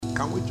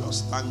Can we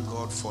just thank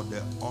God for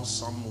the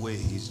awesome way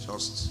He's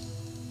just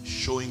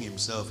showing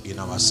Himself in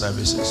our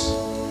services?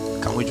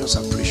 Can we just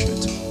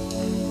appreciate Him?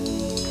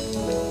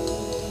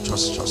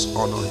 Just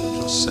honor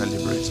Him, just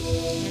celebrate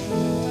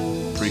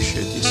Him.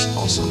 Appreciate this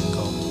awesome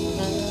God.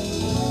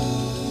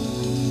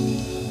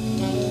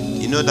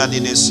 You know that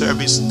in a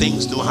service,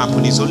 things do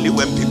happen. It's only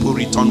when people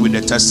return with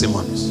the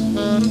testimonies.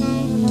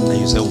 And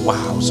you say,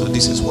 wow, so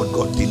this is what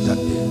God did that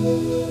day.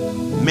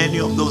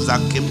 Many of those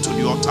that came to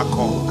the altar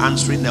call,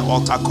 answering the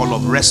altar call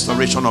of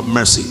restoration of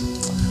mercy,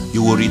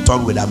 you will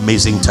return with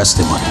amazing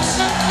testimonies.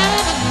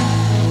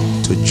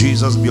 To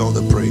Jesus be all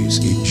the praise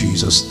in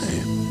Jesus'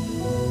 name.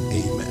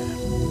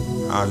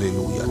 Amen.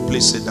 Hallelujah.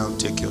 Please sit down,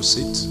 take your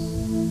seat.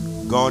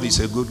 God is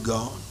a good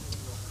God,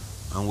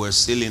 and we're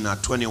still in our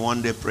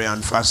 21-day prayer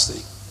and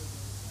fasting.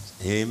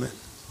 Amen.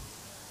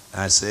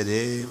 I said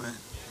amen.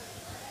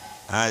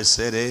 I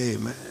said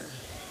amen.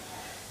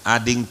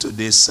 Adding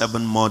today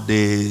 7 more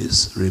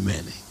days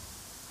remaining.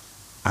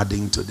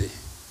 Adding today.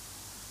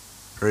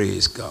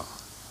 Praise God.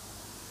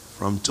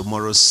 From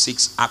tomorrow,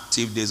 6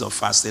 active days of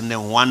fasting,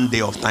 then 1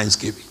 day of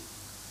Thanksgiving.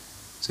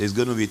 So it's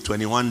going to be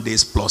 21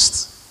 days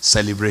plus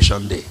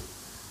celebration day.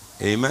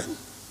 Amen.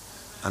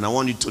 And I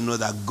want you to know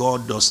that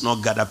God does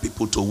not gather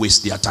people to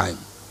waste their time.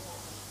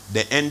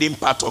 The ending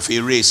part of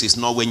a race is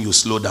not when you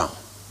slow down.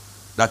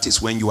 That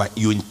is when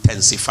you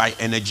intensify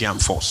energy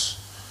and force.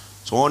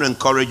 So I want to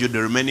encourage you the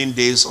remaining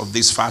days of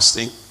this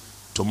fasting,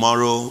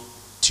 tomorrow,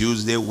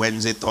 Tuesday,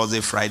 Wednesday,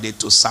 Thursday, Friday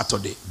to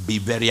Saturday, be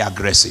very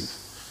aggressive.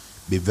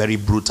 Be very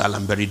brutal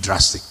and very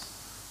drastic.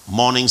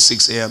 Morning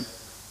 6 a.m.,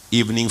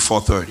 evening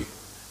 4:30.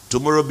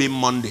 Tomorrow being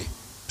Monday,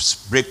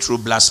 Breakthrough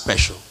Blast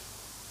Special.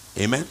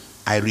 Amen.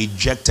 I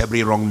reject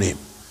every wrong name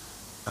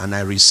and I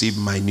receive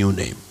my new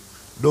name.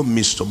 Don't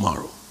miss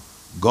tomorrow.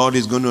 God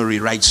is going to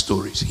rewrite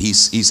stories.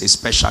 He's a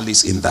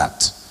specialist in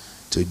that.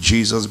 To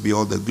Jesus be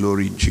all the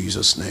glory in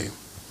Jesus' name.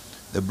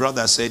 The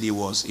brother said he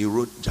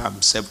wrote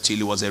himself till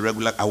he was a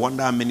regular. I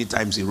wonder how many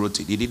times he wrote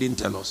it. He didn't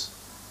tell us.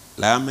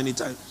 Like how many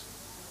times?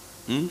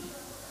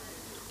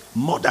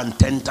 More than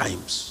 10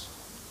 times.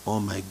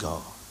 Oh my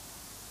God.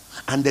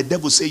 And the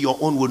devil say your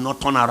own will not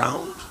turn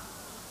around.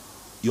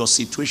 Your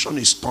situation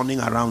is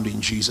turning around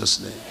in Jesus'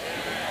 name.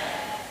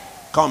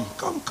 Come.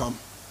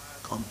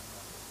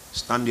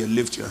 Stand there,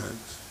 lift your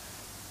hands.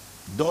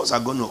 Doors are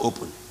going to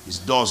open. It's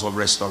doors of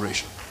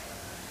restoration.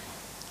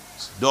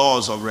 It's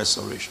doors of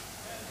restoration.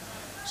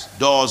 It's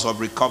doors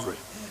of recovery.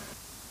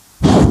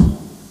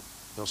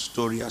 Your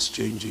story has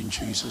changed in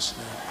Jesus'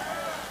 name.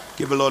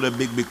 Give the Lord a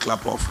big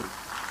clap offering.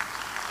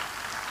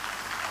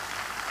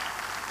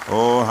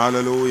 Oh,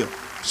 hallelujah.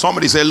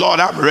 Somebody say,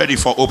 Lord, I'm ready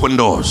for open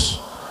doors.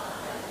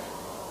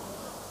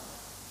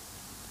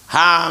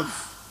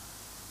 Have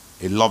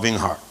a loving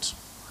heart.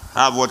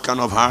 Have what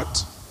kind of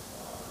heart?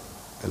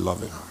 A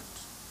loving heart.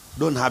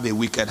 Don't have a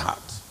wicked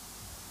heart.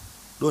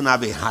 Don't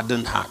have a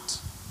hardened heart.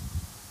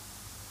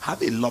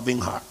 Have a loving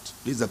heart.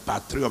 This is the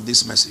part 3 of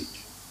this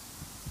message.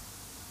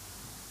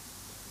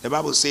 The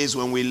Bible says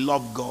when we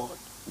love God,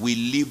 we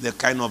live the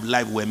kind of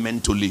life we're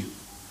meant to live.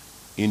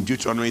 In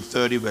Deuteronomy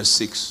 30 verse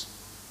 6,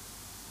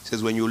 it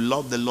says when you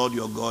love the Lord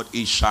your God,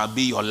 it shall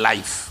be your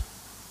life.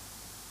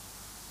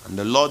 And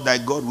the Lord thy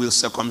God will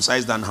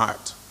circumcise thine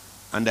heart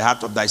and the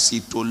heart of thy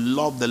seed, to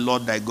love the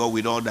Lord thy God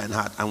with all thine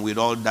heart and with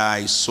all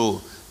thy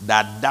soul,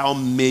 that thou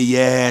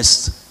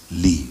mayest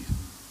live.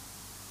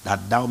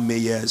 That thou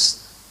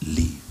mayest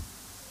live.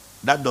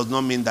 That does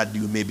not mean that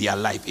you may be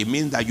alive. It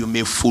means that you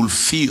may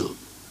fulfill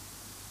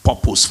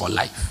purpose for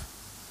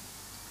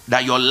life.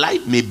 That your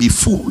life may be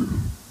full.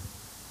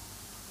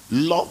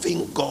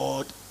 Loving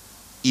God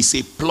is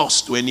a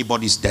plus to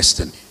anybody's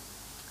destiny,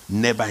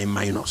 never a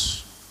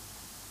minus.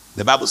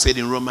 The Bible said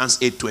in Romans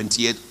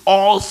 8:28,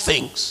 all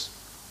things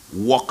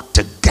work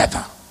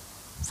together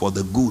for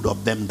the good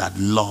of them that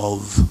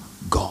love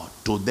God,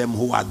 to them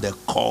who are the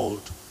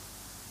called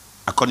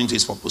according to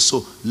his purpose.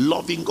 So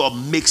loving God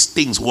makes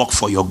things work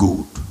for your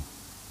good.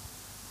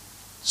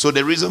 So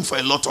the reason for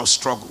a lot of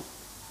struggle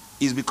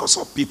is because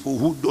of people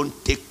who don't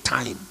take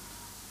time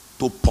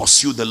to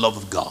pursue the love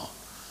of God.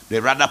 They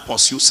rather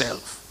pursue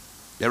self.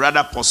 They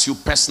rather pursue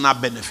personal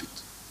benefit.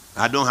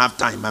 I don't have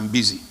time, I'm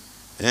busy.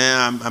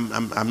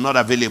 I'm not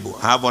available.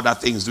 I have other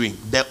things doing.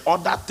 The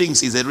other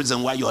things is the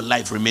reason why your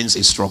life remains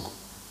a struggle.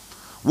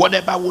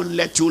 Whatever won't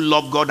let you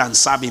love God and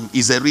serve him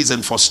is a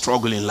reason for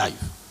struggle in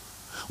life.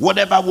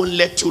 Whatever won't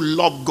let you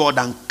love God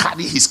and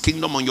carry his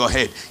kingdom on your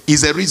head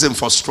is a reason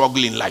for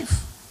struggle in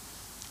life.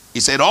 He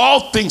said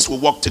all things will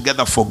work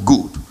together for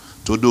good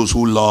to those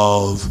who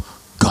love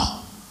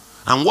God.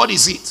 And what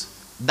is it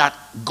that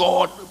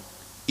God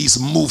is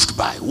moved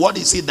by? What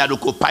is it that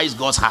occupies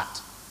God's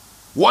heart?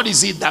 What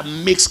is it that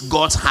makes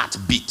God's heart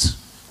beat?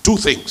 2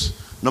 things.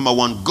 Number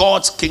 1,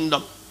 God's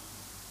kingdom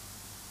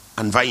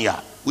and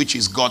vineyard, which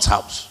is God's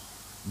house.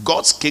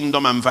 God's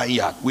kingdom and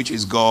vineyard, which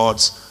is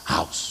God's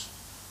house.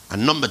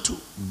 And number 2,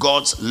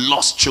 God's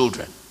lost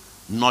children,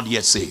 not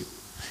yet saved.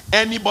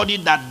 Anybody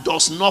that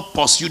does not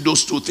pursue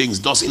those 2 things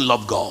doesn't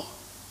love God.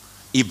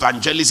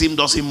 Evangelism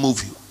doesn't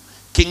move you.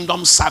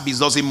 Kingdom service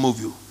doesn't move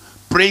you.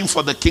 Praying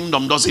for the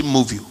kingdom doesn't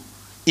move you.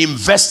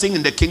 Investing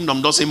in the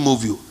kingdom doesn't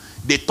move you.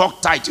 They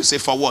talk tight. You say,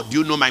 for what? Do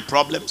you know my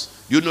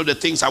problems? Do you know the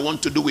things I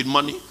want to do with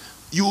money?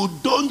 You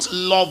don't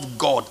love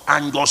God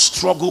and your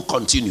struggle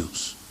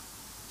continues.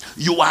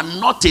 You are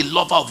not a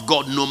lover of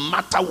God no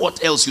matter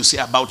what else you say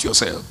about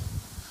yourself.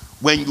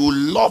 When you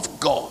love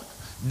God,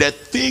 the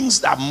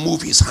things that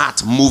move his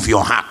heart move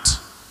your heart.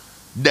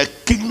 The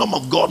kingdom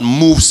of God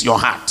moves your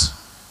heart.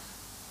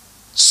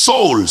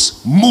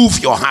 Souls move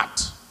your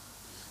heart.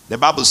 The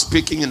Bible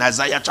speaking in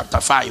Isaiah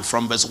chapter 5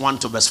 from verse 1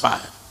 to verse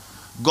 5.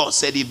 God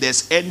said, if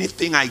there's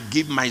anything I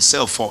give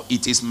myself for,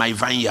 it is my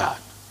vineyard.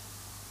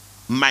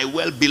 My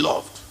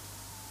well-beloved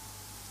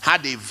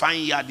had a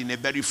vineyard in a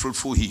very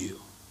fruitful hill.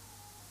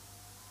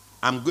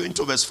 I'm going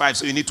to verse 5,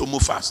 so you need to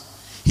move fast.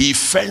 He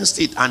fenced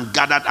it and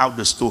gathered out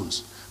the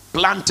stones,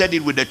 planted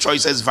it with the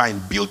choicest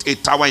vine, built a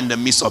tower in the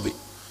midst of it,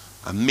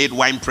 and made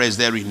winepress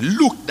therein.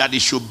 Looked that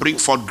it should bring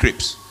forth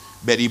grapes,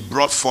 but it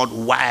brought forth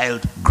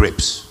wild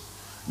grapes.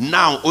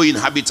 Now, O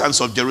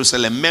inhabitants of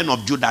Jerusalem, men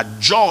of Judah,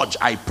 judge,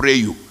 I pray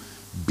you,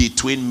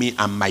 between me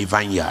and my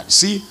vineyard.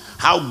 See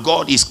how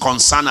God is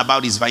concerned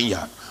about his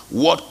vineyard.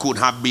 What could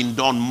have been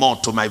done more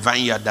to my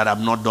vineyard that I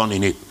have not done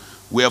in it?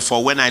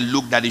 Wherefore, when I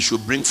looked that it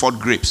should bring forth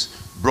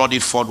grapes, brought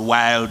it forth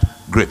wild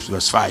grapes.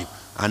 Verse 5.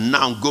 And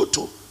now go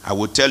to, I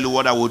will tell you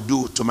what I will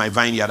do to my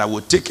vineyard. I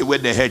will take away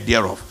the head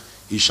thereof.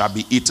 It shall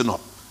be eaten up.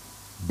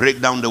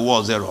 Break down the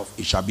walls thereof.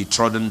 It shall be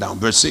trodden down.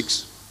 Verse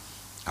 6.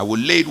 I will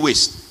lay it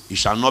waste. It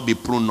shall not be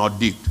pruned nor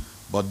digged.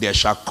 But there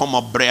shall come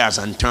up briars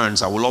and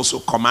thorns. I will also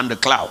command the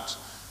clouds,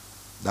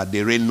 that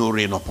there rain no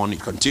rain upon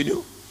it.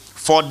 Continue.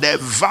 For the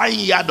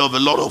vineyard of the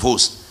Lord of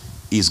hosts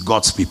is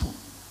God's people.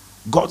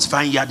 God's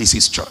vineyard is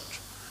his church.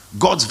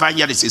 God's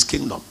vineyard is his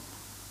kingdom.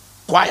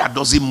 Choir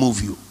doesn't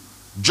move you.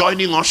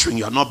 Joining ushering,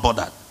 you are not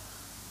bothered.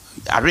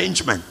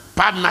 Arrangement,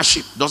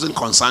 partnership doesn't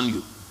concern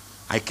you.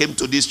 I came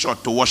to this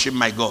church to worship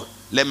my God.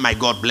 Let my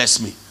God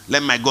bless me.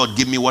 Let my God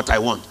give me what I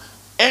want.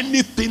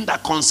 Anything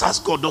that concerns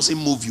God doesn't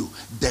move you.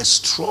 The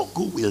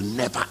struggle will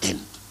never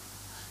end.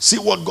 See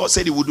what God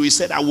said he would do. He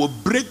said, I will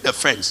break the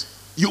fence.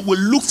 You will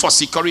look for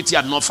security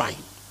and not find.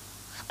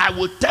 I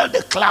will tell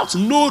the clouds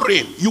no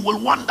rain. You will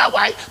wonder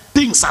why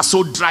things are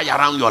so dry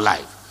around your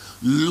life.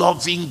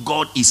 Loving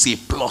God is a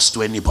plus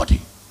to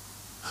anybody.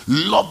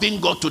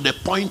 Loving God to the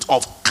point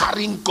of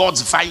carrying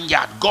God's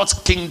vineyard, God's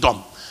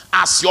kingdom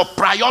as your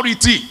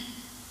priority.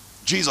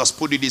 Jesus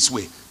put it this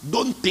way.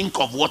 Don't think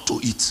of what to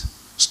eat.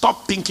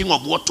 Stop thinking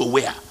of what to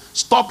wear.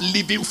 Stop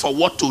living for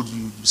what to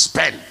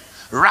spend.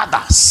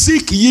 Rather,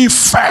 seek ye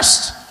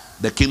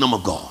first the kingdom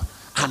of God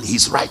and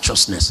his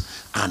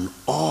righteousness, and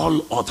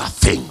all other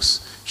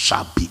things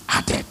shall be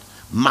added.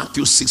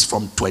 Matthew 6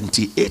 from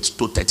 28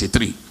 to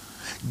 33.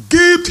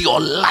 Give your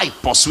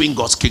life pursuing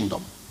God's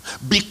kingdom.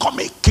 Become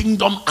a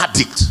kingdom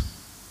addict.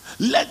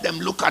 Let them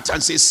look at you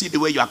and say, see the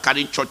way you are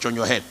carrying church on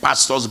your head.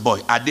 Pastor's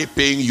boy, are they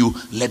paying you?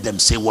 Let them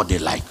say what they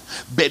like.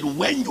 But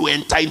when you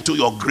enter into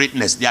your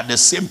greatness, they are the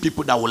same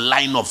people that will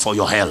line up for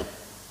your help.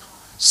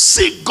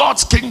 Seek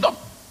God's kingdom.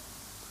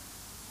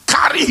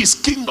 Carry his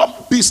kingdom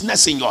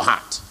business in your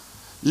heart.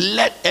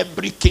 Let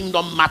every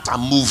kingdom matter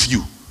move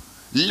you.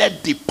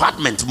 Let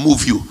department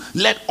move you.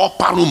 Let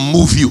upper room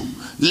move you.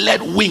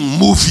 Let wing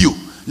move you.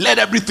 Let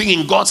everything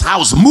in God's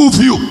house move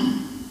you.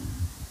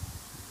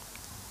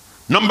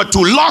 Number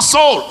 2, lost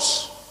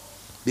souls.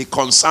 Be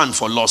concerned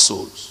for lost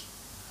souls.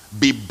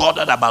 Be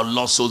bothered about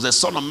lost souls. The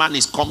Son of Man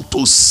is come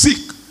to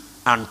seek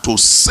and to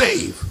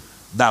save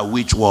that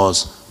which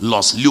was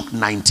lost. Luke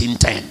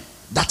 19:10.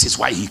 That is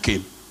why he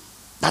came.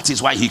 That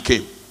is why he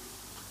came.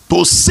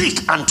 To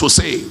seek and to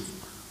save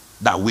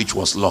that which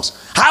was lost.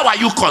 How are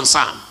you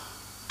concerned?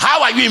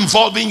 How are you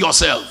involving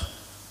yourself?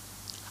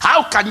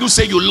 How can you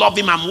say you love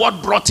him and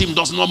what brought him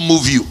does not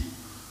move you?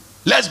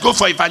 Let's go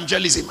for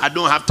evangelism. I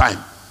don't have time.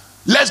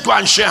 Let's go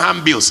and share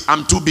handbills.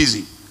 I'm too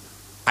busy.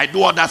 I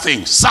do other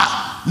things. Sir,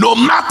 no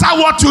matter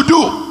what you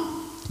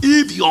do,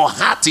 if your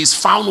heart is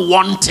found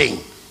wanting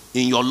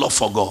in your love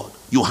for God,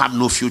 you have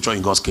no future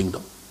in God's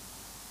kingdom.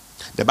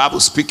 The Bible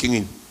speaking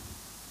in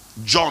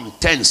John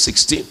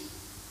 10:16.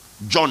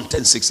 John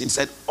 10:16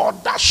 said,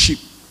 other sheep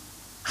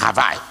have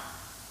I,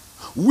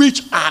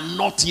 which are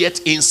not yet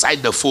inside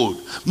the fold.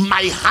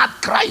 My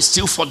heart cries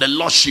still for the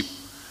lost sheep.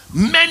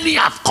 Many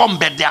have come,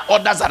 but there are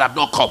others that have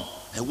not come.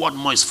 And what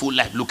more is full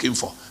life looking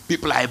for?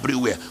 People are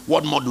everywhere.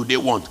 What more do they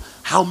want?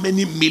 How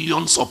many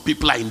millions of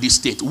people are in this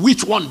state?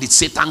 Which one did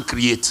Satan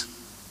create?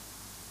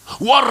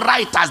 What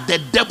right has the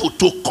devil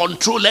to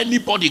control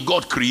anybody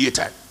God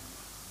created?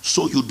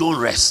 So you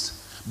don't rest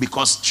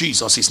because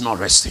Jesus is not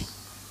resting.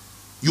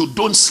 You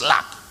don't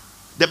slack.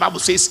 The Bible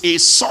says a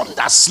son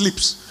that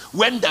sleeps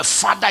when the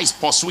father is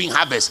pursuing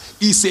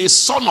harvest is a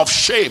son of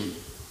shame.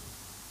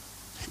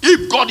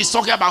 If God is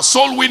talking about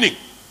soul winning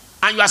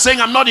and you are saying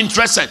I'm not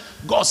interested,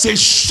 God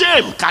says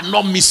shame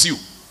cannot miss you.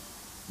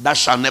 That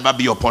shall never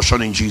be your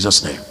portion in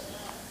Jesus' name.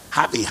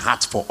 Have a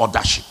heart for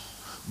other sheep.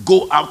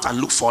 Go out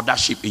and look for other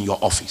sheep in your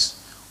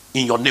office,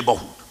 in your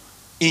neighborhood,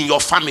 in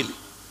your family.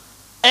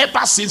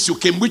 Ever since you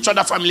came, which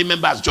other family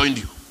member has joined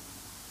you?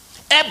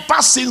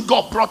 ever since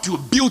God brought you,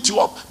 built you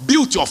up,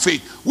 built your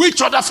faith,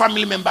 which other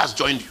family members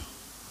joined you?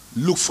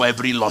 Look for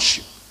every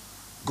lordship.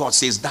 God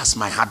says, that's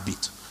my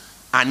heartbeat.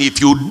 And if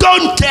you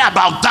don't care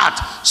about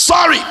that,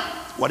 sorry,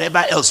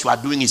 whatever else you are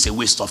doing is a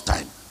waste of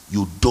time.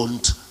 You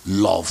don't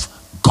love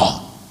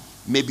God.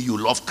 Maybe you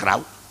love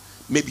crowd.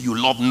 Maybe you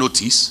love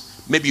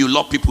notice. Maybe you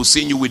love people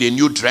seeing you with a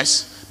new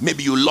dress.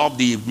 Maybe you love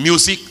the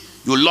music.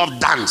 You love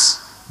dance.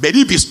 But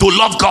if it's to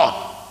love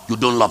God, you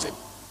don't love him.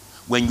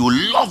 When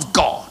you love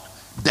God,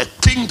 the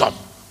kingdom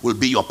will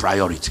be your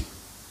priority.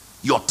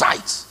 Your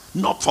tithes,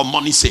 not for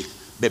money's sake,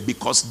 but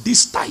because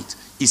this tithe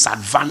is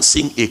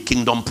advancing a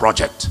kingdom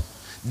project.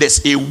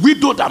 There's a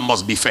widow that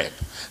must be fed.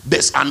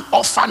 There's an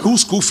orphan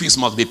whose school fees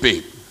must be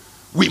paid.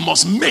 We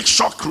must make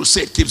sure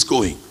crusade keeps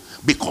going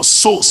because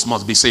souls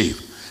must be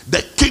saved.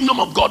 The kingdom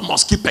of God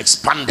must keep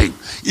expanding.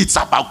 It's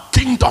about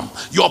kingdom.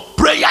 Your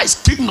prayer is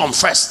kingdom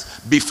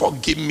first before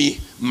give me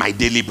my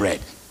daily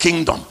bread.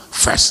 Kingdom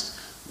first.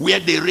 Where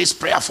they raise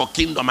prayer for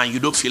kingdom and you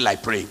don't feel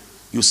like praying,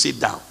 you sit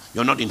down.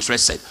 You're not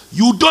interested.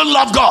 You don't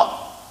love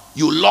God.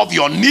 You love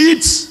your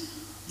needs.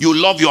 You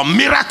love your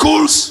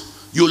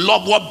miracles. You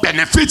love what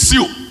benefits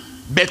you.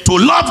 But to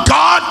love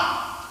God,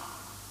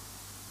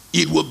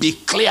 it will be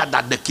clear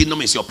that the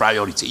kingdom is your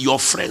priority. Your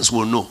friends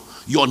will know.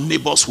 Your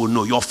neighbors will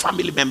know. Your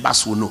family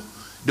members will know.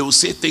 They will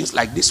say things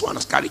like, this one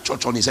has carried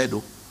church on his head.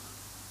 Oh.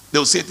 They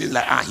will say things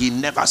like, he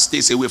never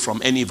stays away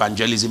from any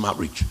evangelism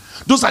outreach.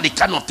 Those are the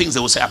kind of things they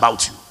will say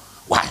about you.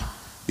 Why?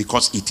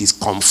 Because it is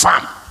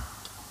confirmed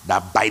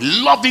that by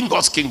loving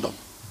God's kingdom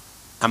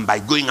and by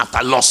going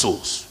after lost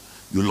souls,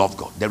 you love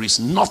God. There is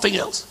nothing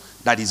else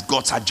that is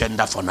God's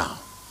agenda for now.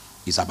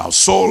 It's about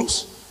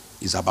souls.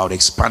 It's about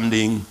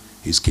expanding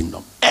his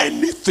kingdom.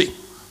 Anything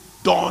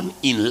done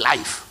in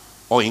life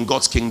or in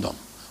God's kingdom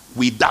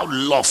without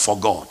love for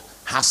God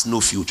has no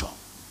future.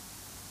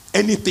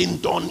 Anything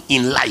done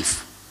in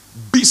life,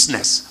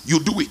 business,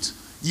 you do it,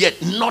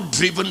 yet not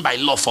driven by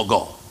love for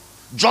God,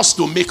 just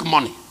to make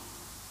money,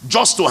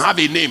 just to have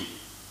a name,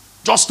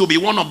 just to be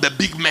one of the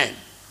big men,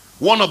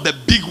 one of the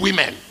big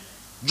women,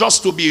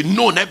 just to be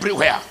known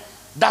everywhere.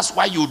 That's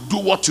why you do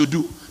what you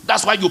do.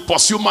 That's why you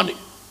pursue money.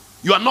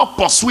 You are not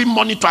pursuing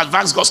money to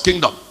advance God's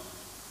kingdom.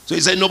 So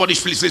he said, nobody,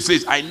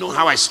 please. I know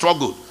how I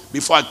struggled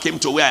before I came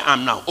to where I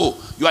am now.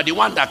 Oh, you are the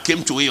one that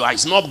came to where you are.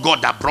 It's not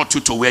God that brought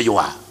you to where you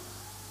are.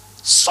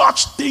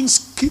 Such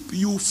things keep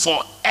you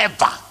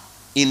forever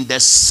in the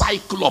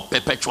cycle of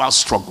perpetual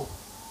struggle.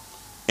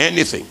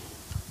 Anything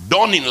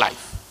done in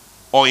life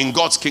or in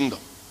God's kingdom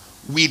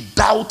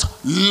without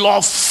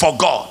love for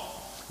God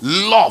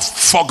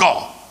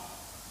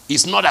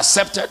is not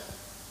accepted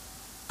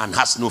and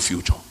has no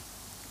future.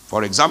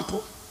 For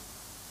example,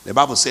 the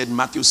Bible said in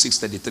Matthew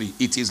 6:33,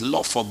 it is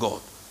love for God,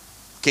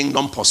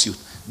 kingdom pursuit,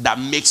 that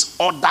makes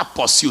other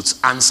pursuits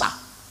answer.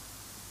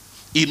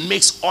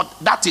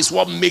 That is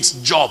what makes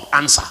job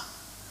answer.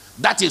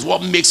 That is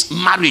what makes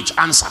marriage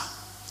answer.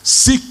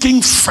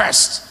 Seeking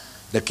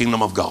first the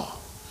kingdom of God.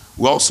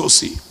 We also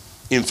see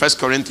in 1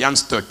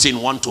 Corinthians 13,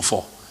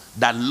 1-4,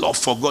 that love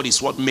for God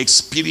is what makes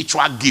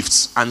spiritual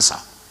gifts answer.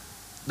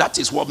 That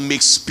is what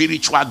makes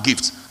spiritual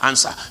gifts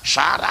answer.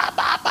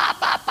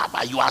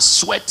 You are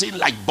sweating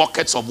like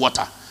buckets of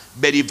water,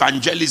 but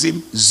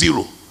evangelism,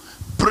 zero.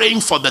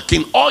 Praying for the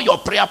king, all your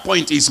prayer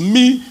point is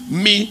me,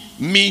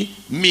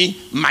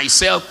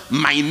 myself,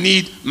 my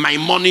need, my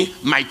money,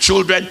 my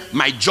children,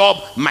 my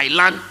job, my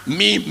land,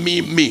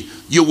 me.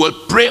 You will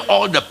pray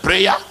all the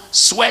prayer,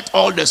 sweat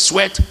all the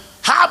sweat,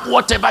 have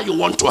whatever you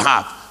want to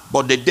have.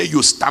 But the day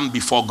you stand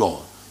before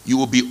God, you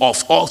will be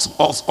of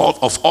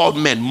all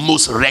men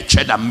most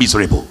wretched and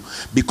miserable,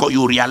 because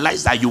you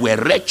realize that you were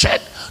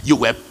wretched, you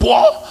were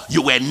poor,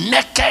 you were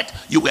naked,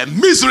 you were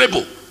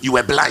miserable, you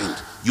were blind,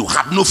 you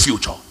had no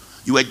future.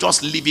 You were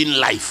just living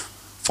life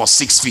for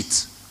 6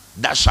 feet.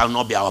 That shall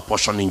not be our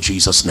portion in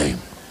Jesus' name.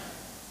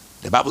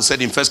 The Bible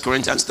said in 1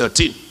 Corinthians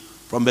 13,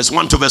 from verse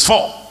 1 to verse 4,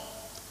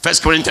 1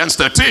 Corinthians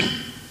 13,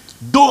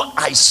 though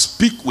I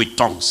speak with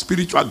tongues,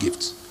 spiritual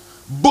gifts,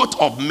 both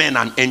of men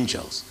and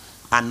angels,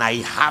 and I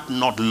have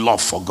not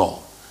love for God,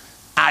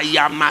 I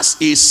am as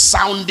a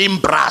sounding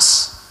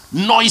brass,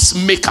 noise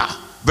maker.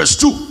 Verse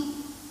 2,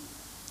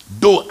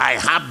 though I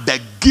have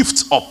the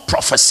gift of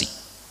prophecy,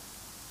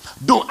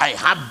 though I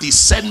have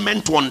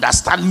discernment to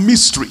understand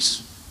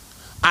mysteries,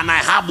 and I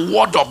have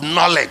word of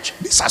knowledge,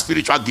 these are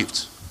spiritual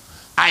gifts,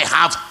 I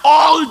have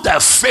all the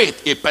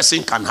faith a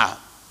person can have,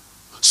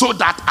 so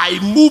that I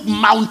move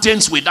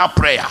mountains without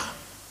prayer,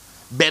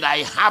 but I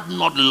have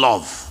not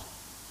love,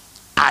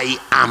 I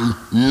am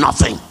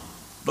nothing.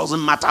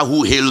 Doesn't matter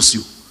who hails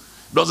you,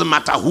 doesn't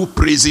matter who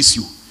praises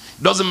you,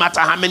 doesn't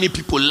matter how many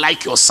people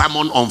like your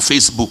sermon on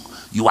Facebook,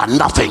 you are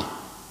nothing.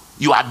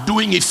 You are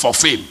doing it for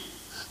fame.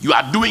 You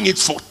are doing it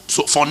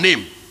for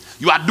name.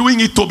 You are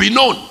doing it to be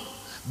known.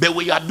 But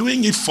when you are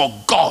doing it for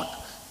God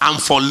and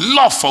for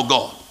love for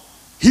God,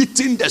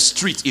 hitting the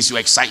street is your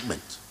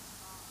excitement.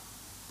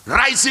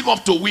 Rising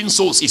up to win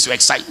souls is your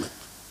excitement.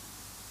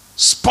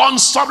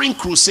 Sponsoring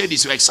crusade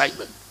is your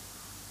excitement.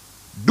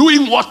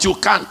 Doing what you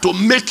can to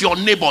make your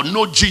neighbor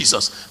know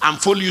Jesus and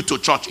follow you to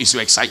church is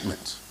your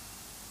excitement.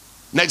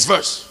 Next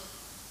verse.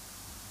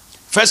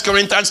 1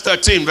 Corinthians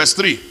 13 verse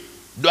 3.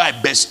 Though I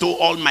bestow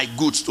all my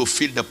goods to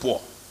feed the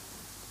poor,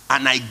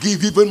 and I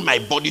give even my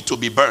body to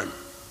be burned.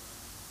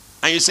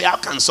 And you say, how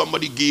can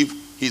somebody give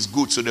his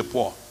goods to the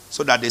poor?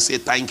 So that they say,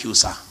 thank you,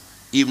 sir.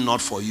 If not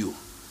for you.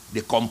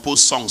 They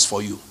compose songs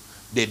for you.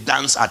 They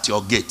dance at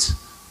your gate.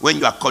 When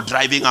you are caught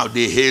driving out,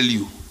 they hail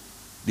you.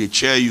 They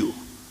cheer you.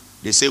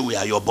 They say, we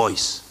are your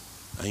boys.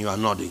 And you are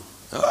nodding.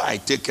 Oh, I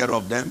take care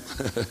of them.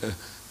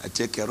 I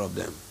take care of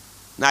them.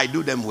 Now I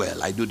do them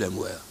well. I do them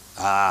well.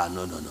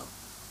 No.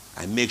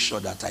 I make sure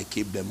that I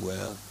keep them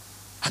well.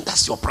 And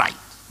that's your pride.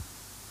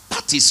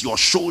 That is your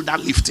shoulder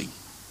lifting.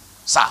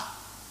 Sir,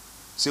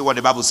 see what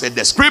the Bible said.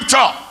 The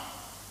scripture,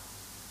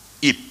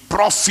 it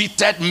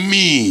profited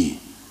me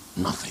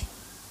nothing.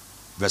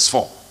 Verse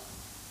 4.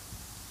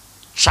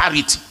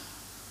 Charity.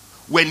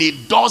 When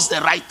it does the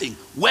right thing,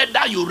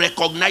 whether you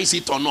recognize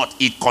it or not,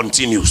 it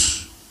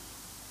continues.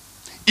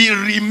 It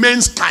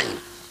remains kind.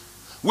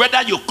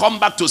 Whether you come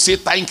back to say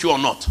thank you or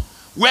not,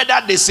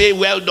 whether they say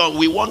well done,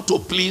 we want to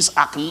please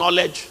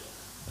acknowledge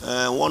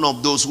one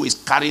of those who is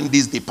carrying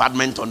this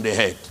department on the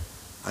head,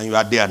 and you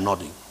are there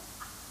nodding.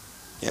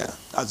 Yeah,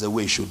 that's the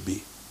way it should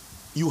be.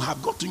 You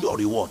have gotten your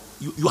reward.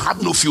 You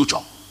have no future.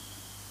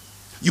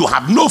 You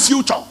have no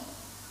future.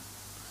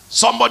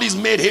 Somebody's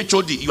made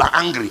HOD. You are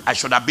angry. I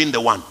should have been the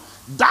one.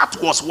 That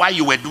was why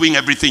you were doing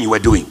everything you were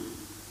doing.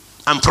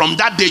 And from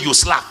that day you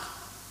slack.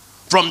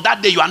 From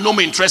that day you are no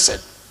more interested.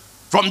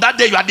 From that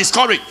day you are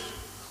discouraged.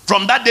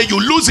 From that day you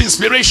lose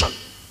inspiration.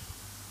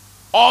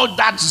 All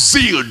that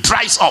zeal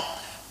dries up.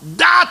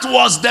 That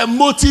was the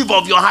motive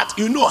of your heart.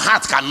 You know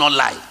heart cannot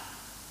lie.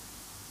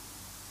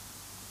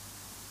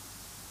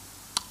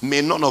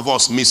 May none of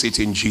us miss it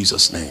in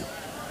Jesus' name.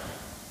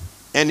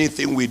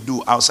 Anything we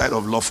do outside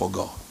of love for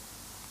God.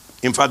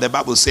 In fact, the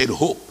Bible said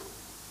hope.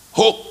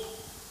 Hope.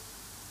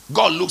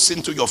 God looks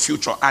into your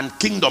future and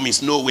kingdom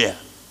is nowhere.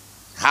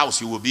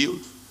 House you will build,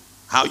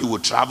 how you will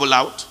travel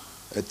out,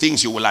 the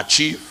things you will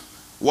achieve,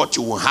 what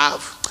you will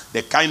have,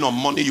 the kind of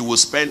money you will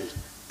spend,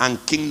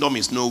 and kingdom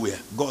is nowhere.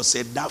 God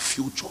said that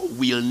future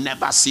will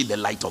never see the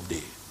light of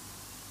day.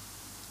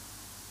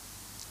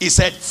 He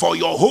said, for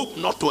your hope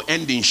not to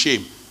end in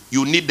shame,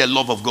 you need the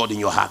love of God in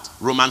your heart.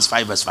 Romans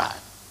 5 verse 5.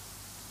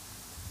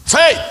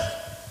 Faith.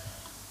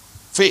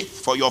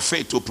 Faith, for your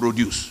faith to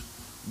produce.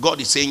 God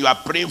is saying you are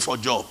praying for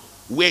job.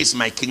 Where is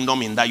my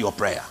kingdom in that your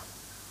prayer?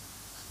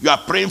 You are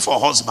praying for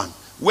husband.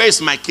 Where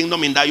is my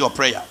kingdom in that your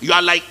prayer? You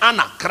are like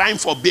Anna crying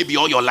for baby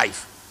all your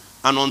life.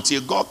 And until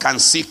God can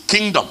see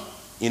kingdom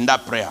in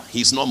that prayer,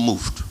 he's not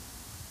moved.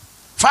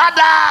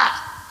 Father,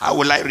 how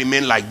will I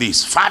remain like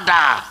this?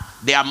 Father,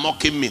 they are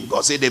mocking me.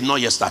 God said they've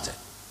not yet started.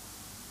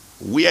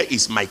 Where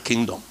is my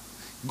kingdom?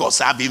 God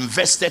said I've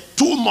invested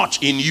too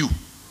much in you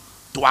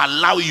to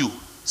allow you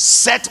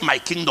set my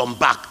kingdom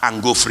back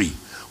and go free.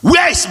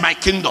 Where is my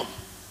kingdom?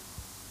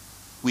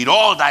 With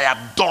all that I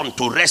have done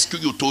to rescue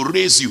you, to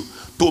raise you,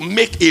 to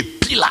make a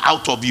pillar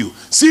out of you.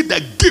 See the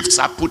gifts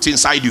I put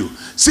inside you.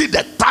 See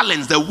the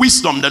talents, the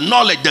wisdom, the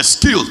knowledge, the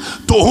skills.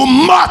 To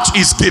whom much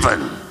is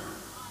given,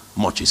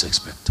 much is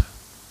expected.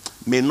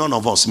 May none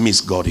of us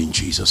miss God in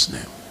Jesus'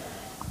 name.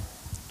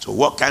 So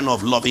what kind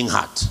of loving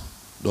heart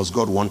does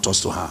God want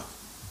us to have?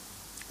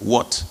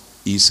 What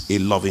is a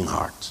loving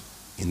heart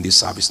in this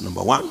service?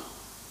 Number one,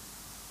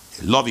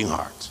 a loving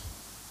heart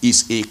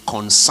is a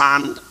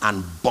concerned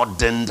and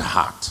burdened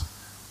heart.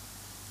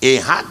 A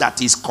heart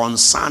that is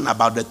concerned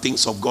about the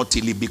things of God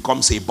till it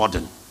becomes a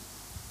burden.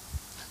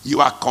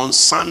 You are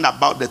concerned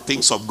about the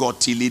things of God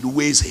till it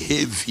weighs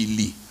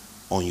heavily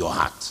on your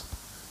heart.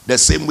 The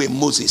same way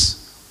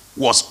Moses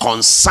was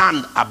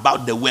concerned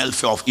about the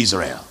welfare of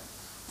Israel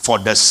for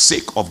the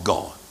sake of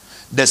God.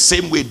 The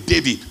same way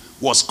David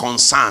was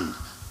concerned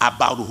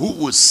about who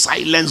would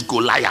silence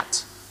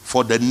Goliath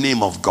for the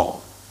name of God.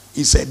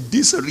 He said,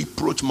 this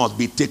reproach must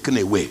be taken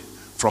away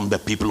from the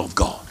people of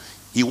God.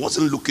 He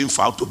wasn't looking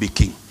for how to be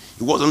king.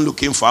 He wasn't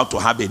looking for how to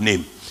have a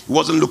name. He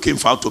wasn't looking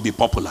for how to be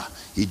popular.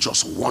 He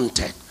just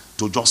wanted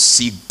to just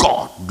see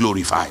God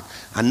glorified.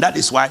 And that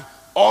is why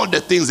all the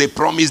things they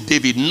promised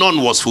David,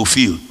 none was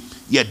fulfilled.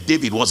 Yet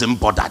David wasn't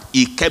bothered.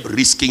 He kept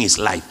risking his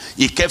life.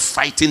 He kept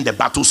fighting the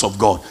battles of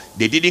God.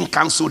 They didn't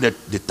cancel the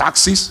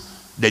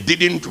taxes. They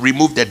didn't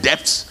remove the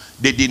debts.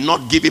 They did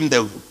not give him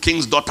the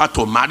king's daughter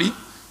to marry.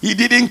 He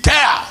didn't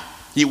care.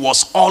 He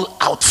was all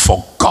out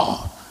for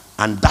God.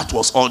 And that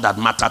was all that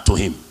mattered to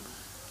him.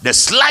 The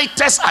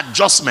slightest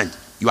adjustment,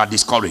 you are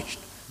discouraged.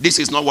 This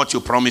is not what you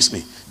promised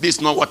me. This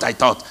is not what I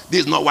thought.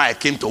 This is not why I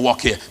came to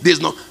work here. This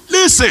is not.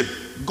 Listen,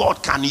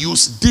 God can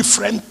use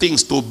different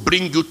things to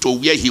bring you to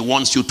where he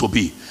wants you to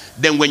be.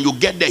 Then when you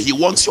get there, he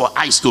wants your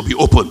eyes to be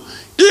open.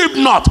 If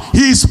not,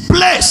 his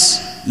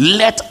place,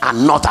 let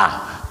another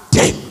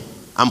take.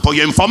 And for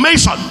your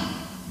information,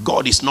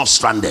 God is not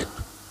stranded.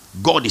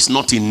 God is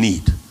not in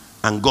need.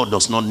 And God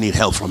does not need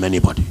help from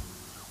anybody.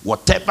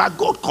 Whatever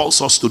God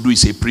calls us to do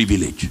is a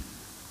privilege.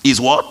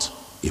 Is what?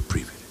 A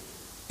privilege.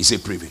 It's a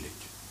privilege.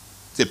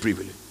 It's a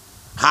privilege.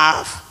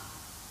 Have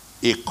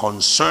a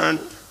concerned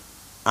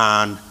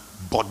and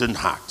burdened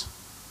heart.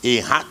 A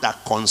heart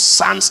that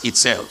concerns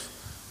itself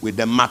with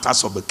the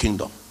matters of the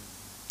kingdom.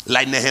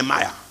 Like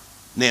Nehemiah.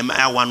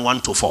 Nehemiah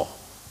 1:1-4.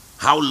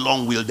 How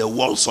long will the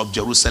walls of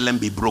Jerusalem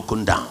be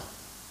broken down?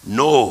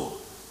 No,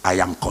 I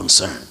am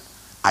concerned.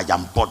 I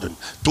am burdened.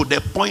 To the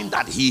point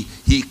that he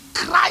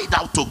cried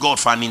out to God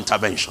for an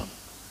intervention.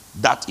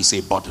 That is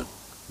a burden.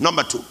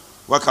 Number 2,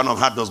 what kind of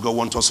heart does God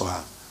want us to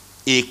have?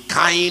 A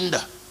kind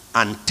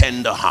and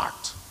tender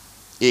heart.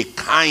 A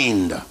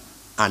kind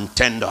and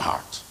tender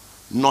heart.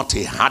 Not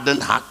a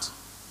hardened heart.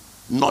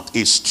 Not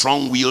a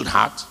strong-willed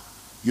heart.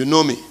 You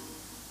know me.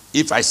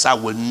 If I say I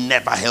will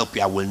never help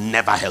you, I will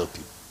never help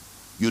you.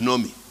 You know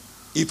me.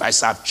 If I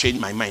say I've changed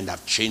my mind,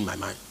 I've changed my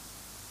mind.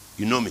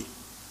 You know me.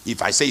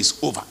 If I say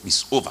it's over,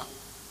 it's over.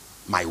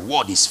 My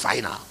word is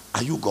final.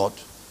 Are you God?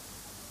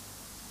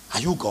 Are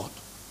you God?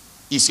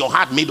 Is your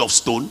heart made of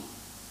stone?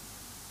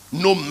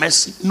 No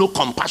mercy, no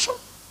compassion,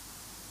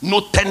 no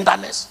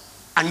tenderness.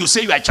 And you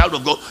say you are a child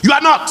of God. You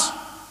are not.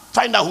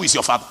 Find out who is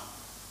your father.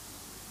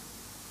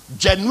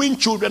 Genuine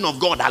children of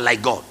God are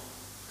like God.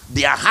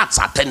 Their hearts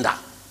are tender.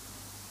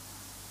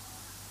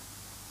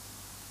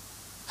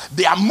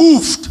 They are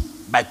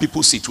moved by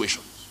people's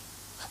situations.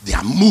 They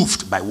are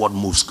moved by what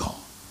moves God.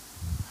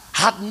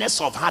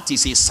 Hardness of heart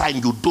is a sign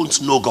you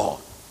don't know God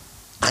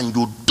and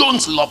you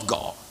don't love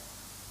God.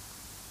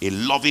 A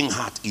loving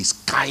heart is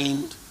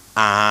kind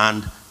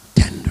and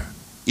tender.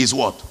 Is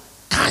what?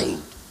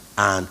 Kind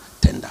and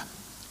tender.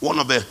 One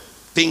of the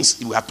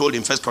things we are told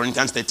in 1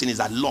 Corinthians 13 is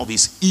that love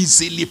is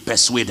easily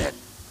persuaded.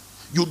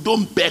 You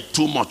don't beg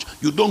too much.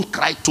 You don't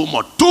cry too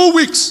much. 2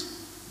 weeks,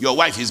 your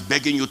wife is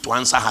begging you to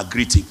answer her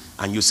greeting.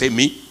 And you say,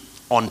 me?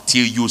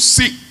 Until you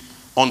see,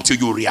 until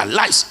you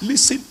realize,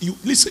 listen,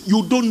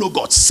 you don't know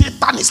God.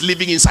 Satan is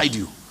living inside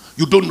you.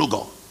 You don't know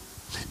God.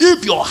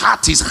 If your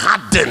heart is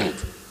hardened,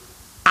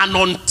 and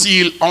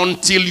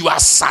until you are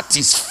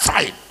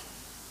satisfied,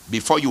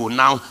 before you will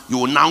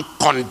now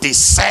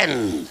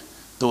condescend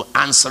to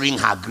answering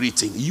her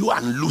greeting. You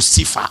and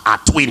Lucifer are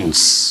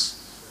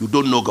twins. You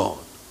don't know God.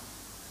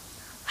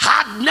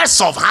 Hardness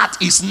of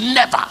heart is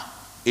never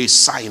a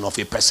sign of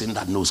a person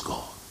that knows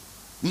God.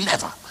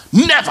 Never,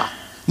 never,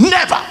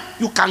 never.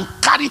 You can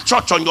carry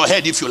church on your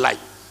head if you like.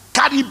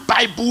 Carry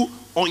Bible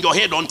on your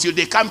head until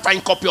they can't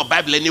find copy of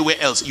Bible anywhere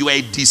else. You are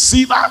a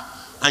deceiver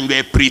and you are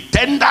a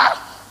pretender,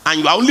 and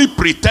you are only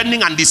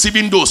pretending and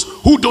deceiving those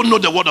who don't know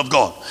the word of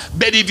God.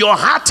 But if your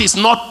heart is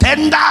not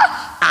tender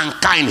and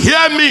kind,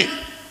 hear me.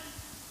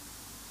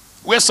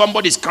 Where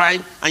somebody is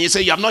crying and you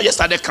say you have not yet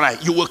started crying,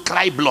 you will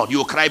cry blood. You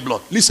will cry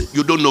blood. Listen,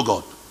 you don't know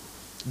God.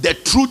 The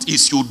truth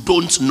is you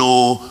don't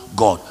know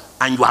God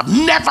and you have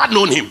never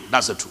known him.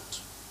 That's the truth.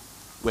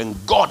 When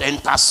God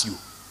enters you,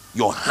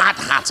 your hard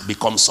heart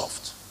becomes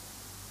soft.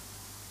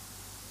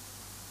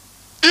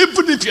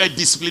 Even if you're a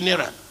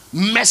disciplinarian,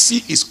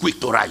 mercy is quick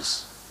to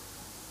rise.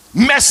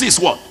 Mercy is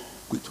what?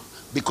 Quick to,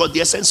 because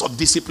the essence of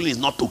discipline is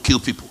not to kill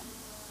people.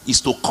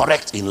 It's to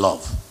correct in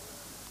love.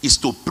 It's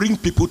to bring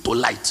people to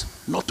light,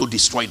 not to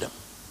destroy them.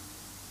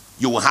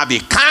 You will have a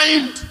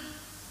kind,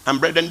 and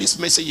brethren, this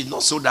message is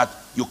not so that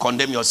you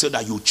condemn yourself, so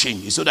that you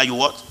change. It's so that you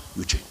what?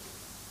 You change.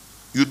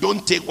 You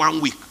don't take 1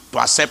 week to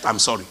accept I'm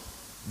sorry.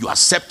 You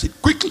accept it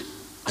quickly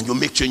and you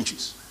make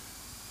changes.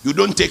 You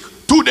don't take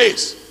 2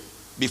 days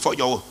before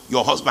your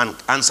husband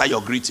answer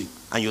your greeting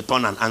and you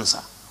turn and answer.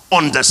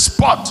 On the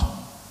spot.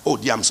 Oh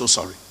dear, I'm so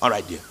sorry. All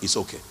right dear, it's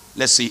okay.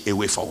 Let's see a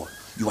way forward.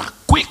 You are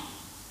quick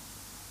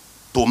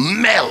to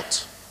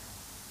melt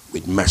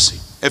with mercy.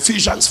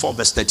 Ephesians 4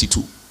 verse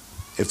 32.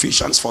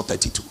 Ephesians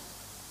 4:32.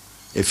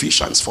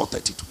 Ephesians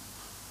 4:32.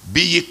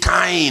 Be ye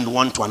kind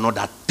one to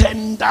another,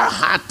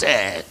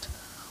 tender-hearted,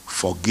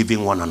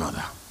 forgiving one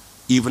another,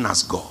 even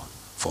as God,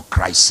 for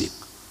Christ's sake,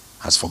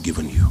 has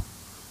forgiven you.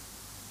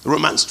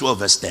 Romans 12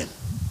 verse 10.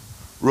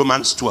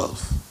 Romans 12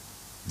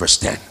 verse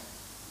 10.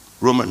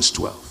 Romans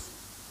 12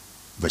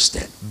 verse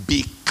 10.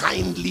 Be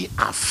kindly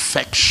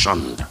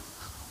affectioned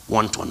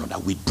one to another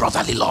with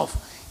brotherly love,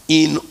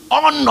 in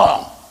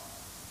honor,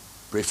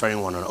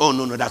 preferring one another. Oh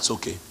no, that's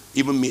okay.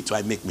 Even me too,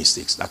 I make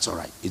mistakes. That's all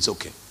right. It's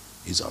okay.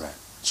 It's all right.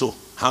 So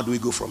how do we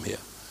go from here?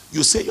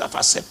 You say you have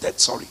accepted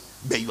sorry,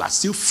 but you are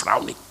still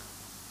frowning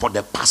for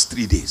the past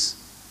 3 days.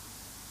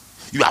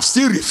 You have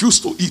still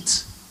refused to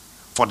eat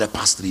for the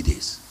past 3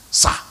 days.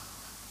 Sir,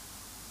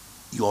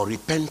 your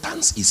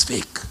repentance is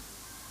fake.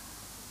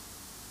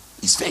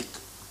 It's fake.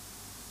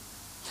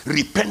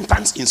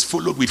 Repentance is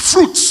followed with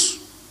fruits.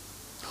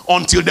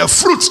 Until the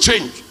fruits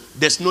change,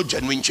 there's no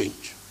genuine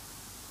change.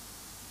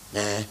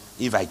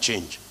 If I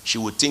change, she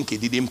would think it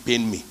didn't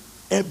pain me.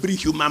 Every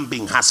human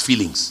being has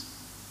feelings.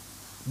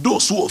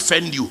 Those who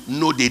offend you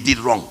know they did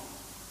wrong.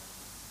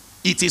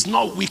 It is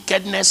not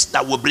wickedness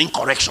that will bring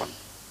correction.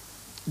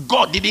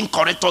 God didn't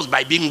correct us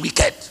by being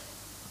wicked.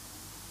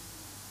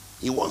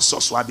 He wants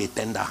us to have a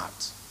tender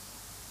heart.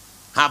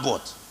 How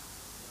about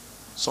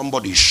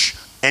somebody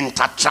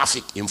enter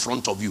traffic in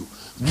front of you?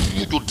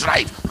 You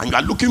drive and you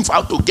are looking for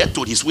how to get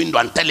to his window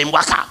and tell him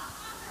waka.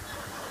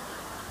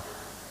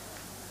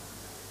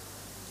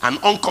 An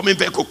oncoming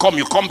vehicle come,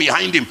 you come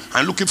behind him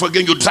and looking for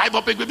again, you drive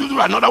up again,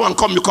 another one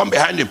come, you come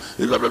behind him.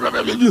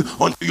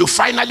 Until you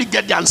finally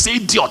get there and say,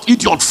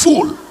 idiot,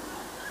 fool.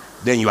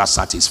 Then you are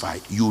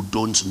satisfied. You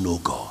don't know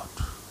God.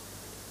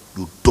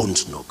 You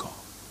don't know God.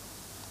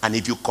 And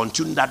if you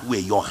continue that way,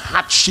 your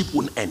hardship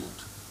won't end.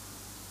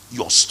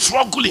 Your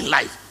struggle in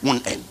life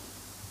won't end.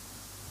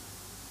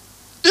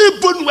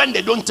 Even when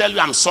they don't tell you,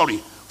 I'm sorry,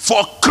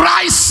 for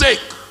Christ's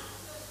sake,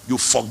 you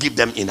forgive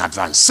them in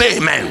advance. Say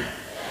amen. Amen.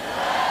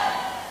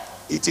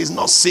 It is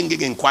not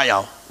singing in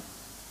choir.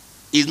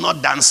 It's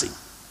not dancing.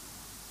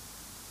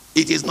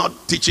 It is not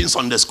teaching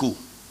Sunday school.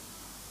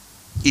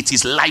 It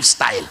is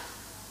lifestyle.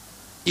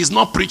 It's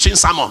not preaching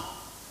sermon.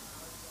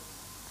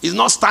 It's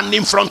not standing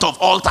in front of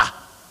altar.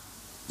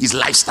 It's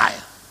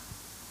lifestyle.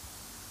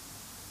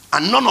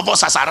 And none of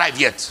us has arrived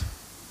yet.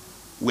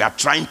 We are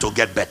trying to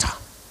get better.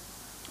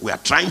 We are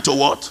trying to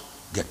what?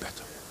 Get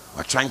better.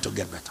 We are trying to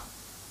get better.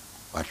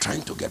 We are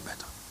trying to get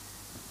better.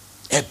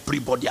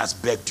 Everybody has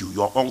begged you.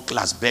 Your uncle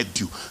has begged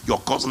you. Your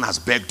cousin has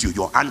begged you.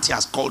 Your auntie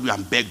has called you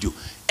and begged you.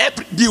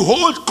 The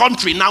whole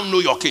country now know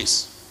your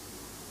case.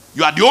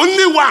 You are the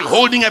only one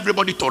holding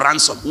everybody to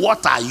ransom.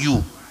 What are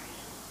you?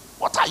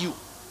 What are you?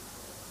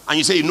 And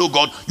you say you know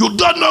God. You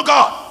don't know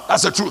God.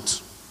 That's the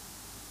truth.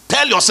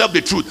 Tell yourself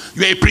the truth.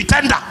 You're a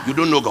pretender. You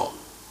don't know God.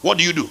 What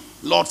do?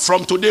 Lord,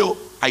 from today,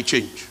 I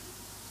change.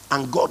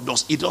 And God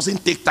does. It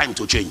doesn't take time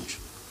to change.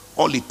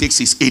 All it takes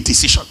is a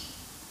decision.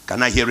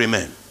 Can I hear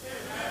amen?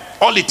 Amen.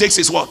 All it takes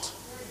is what?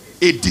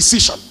 A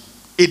decision.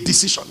 A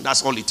decision.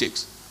 That's all it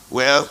takes.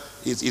 Well,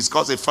 it's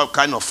because a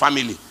kind of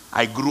family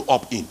I grew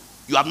up in.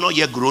 You have not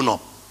yet grown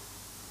up.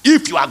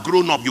 If you are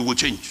grown up, you will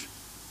change.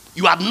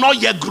 You have not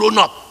yet grown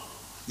up.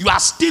 You are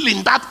still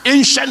in that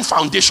ancient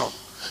foundation.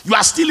 You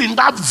are still in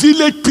that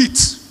village pit.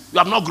 You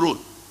have not grown.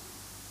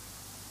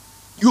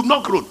 You have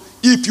not grown.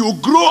 If you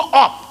grow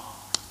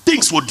up,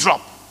 things will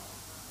drop.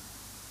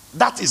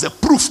 That is a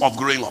proof of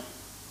growing up.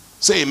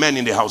 Say amen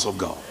in the house of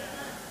God.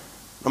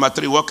 Number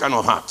 3, what kind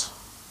of heart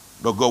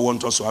does God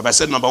want us to have? I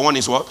said number 1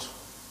 is what?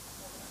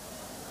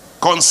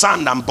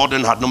 Concerned and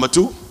burdened heart. Number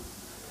 2?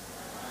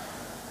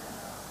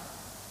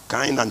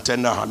 Kind and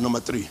tender heart.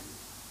 Number 3,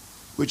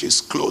 which is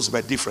close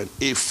but different,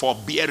 a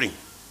forbearing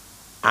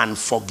and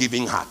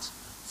forgiving heart.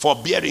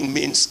 Forbearing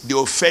means they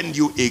offend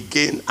you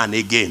again and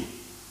again.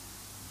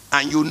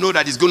 And you know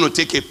that it's going to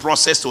take a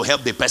process to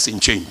help the person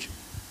change.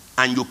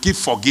 And you keep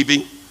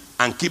forgiving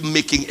and keep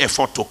making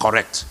effort to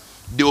correct.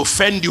 They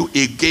offend you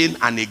again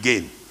and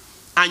again.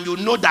 And you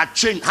know that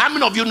change. How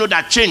many of you know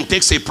that change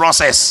takes a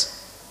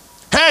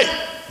process? Hey,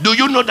 do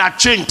you know that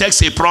change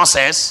takes a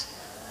process?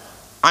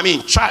 I mean,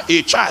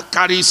 a child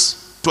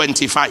carries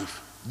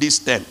 25 this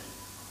term.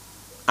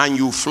 And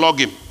you flog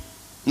him.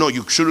 No,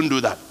 you shouldn't do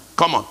that.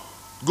 Come on.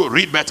 Go,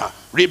 read better.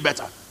 Read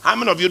better. How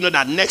many of you know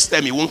that next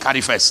time he won't carry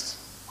first?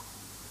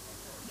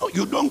 No,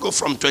 you don't go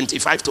from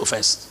 25 to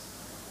first.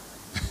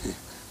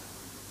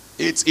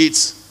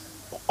 It's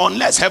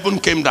unless heaven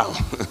came down.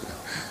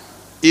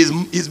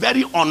 It's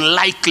very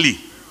unlikely,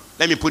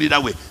 let me put it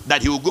that way,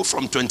 that he will go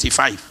from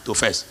 25 to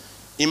first.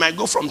 He might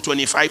go from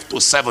 25 to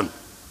 7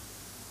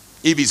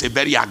 if he's a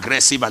very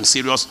aggressive and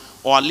serious,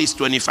 or at least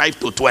 25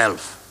 to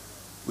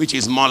 12, which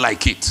is more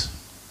like it.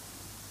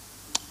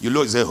 You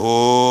look and say,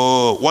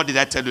 oh, what did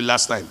I tell you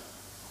last time?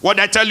 What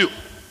did I tell you?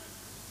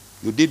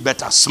 You did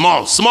better.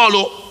 Small,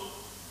 oh.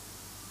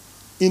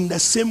 In the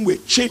same way,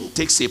 change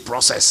takes a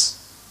process.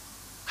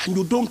 And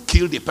you don't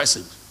kill the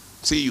person.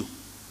 See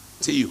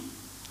you.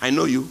 I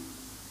know you.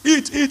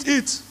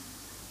 Eat.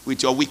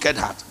 With your wicked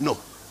heart. No.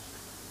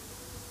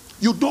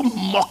 You don't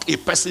mock a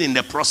person in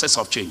the process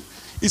of change.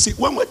 You see,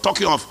 when we're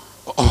talking of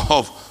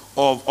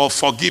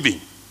forgiving,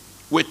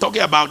 we're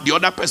talking about the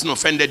other person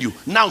offended you.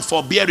 Now,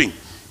 forbearing.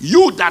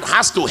 You that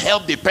has to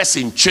help the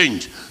person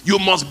change, you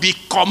must be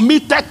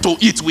committed to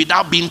it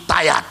without being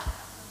tired.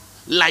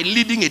 Like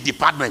leading a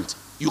department,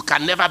 you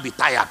can never be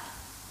tired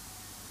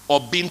or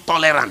being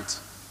tolerant.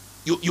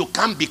 You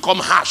can't become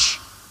harsh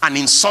and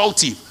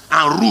insultive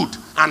and rude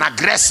and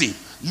aggressive.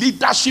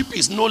 Leadership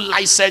is no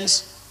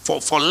license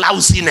for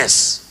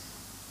lousiness.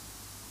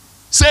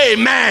 Say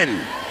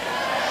amen.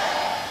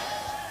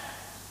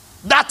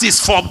 That is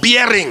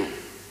forbearing.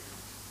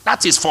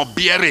 That is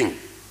forbearing.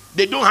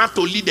 They don't have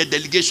to lead a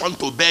delegation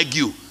to beg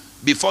you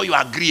before you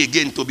agree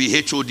again to be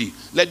HOD.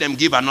 Let them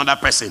give another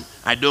person.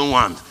 I don't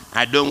want.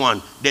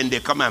 Then they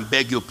come and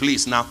beg you,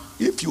 please. Now,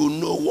 if you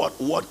know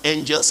what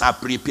angels are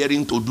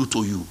preparing to do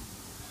to you,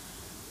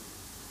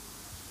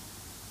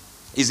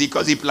 it's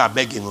because people are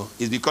begging.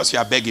 It's because you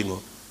are begging.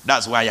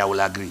 That's why I will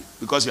agree.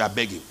 Because you are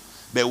begging.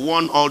 But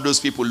warn all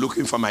those people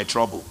looking for my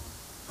trouble.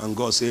 And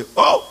God say,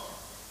 oh,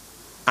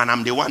 and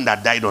I'm the one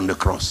that died on the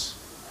cross.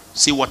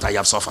 See what I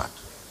have suffered.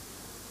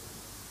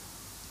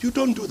 You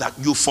don't do that.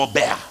 You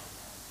forbear.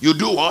 You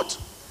do what?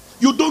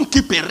 You don't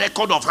keep a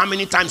record of how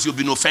many times you've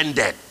been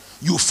offended.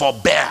 You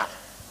forbear.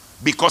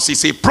 Because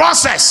it's a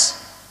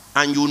process.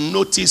 And you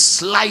notice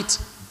slight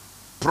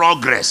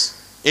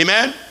progress.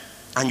 Amen?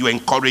 and you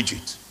encourage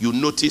it, you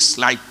notice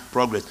slight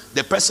progress.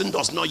 The person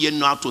does not yet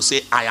know how to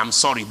say, I am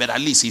sorry, but at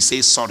least he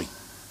says sorry.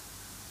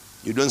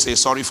 You don't say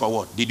sorry for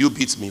what? Did you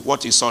beat me?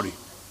 What is sorry?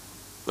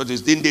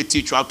 Because didn't they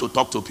teach you how to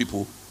talk to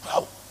people?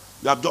 How?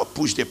 You have just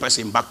pushed the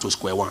person back to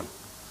square one.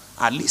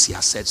 At least he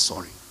has said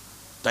sorry.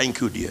 Thank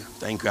you, dear.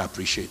 Thank you, I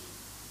appreciate.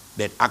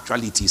 But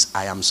actually it is,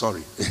 I am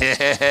sorry.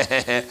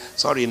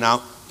 Sorry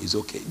now, it's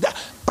okay. That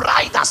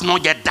pride has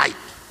not yet died.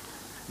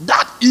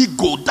 That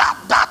ego,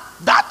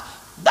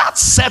 that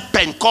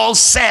serpent called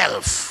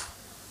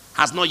self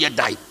has not yet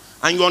died.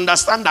 And you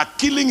understand that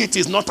killing it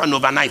is not an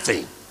overnight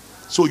thing.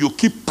 So you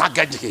keep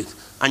targeting it,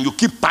 and you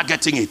keep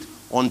targeting it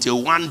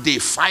until one day,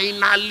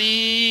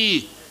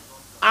 finally,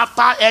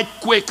 after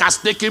earthquake has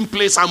taken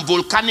place and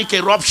volcanic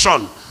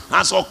eruption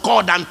has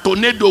occurred and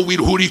tornado with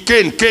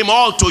hurricane came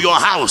all to your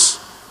house,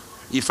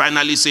 he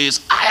finally says,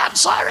 I am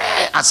sorry,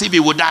 as if he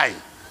would die.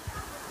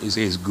 He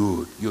says,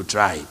 good, you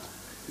tried.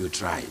 You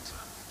tried.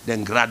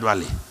 Then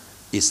gradually,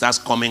 it starts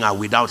coming out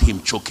without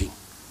him choking,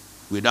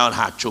 without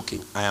her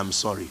choking. I am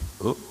sorry.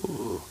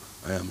 Oh,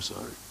 I am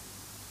sorry.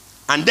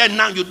 And then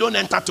now you don't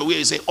enter to where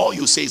you say, all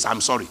you say is,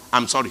 I'm sorry,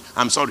 I'm sorry,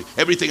 I'm sorry.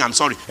 Everything I'm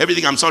sorry,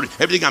 everything I'm sorry,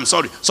 everything I'm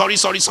sorry. Sorry,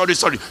 sorry, sorry,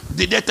 sorry.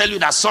 Did they tell you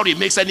that sorry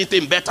makes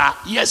anything better?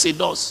 Yes, it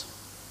does.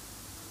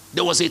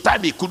 There was a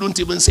time he couldn't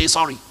even say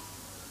sorry.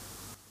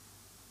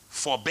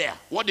 Forbear.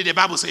 What did the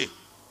Bible say?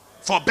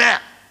 Forbear.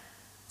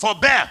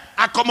 Forbear.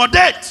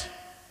 Accommodate.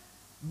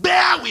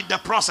 Bear with the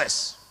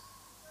process.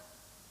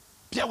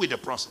 Bear with the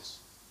process.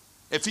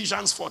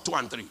 Ephesians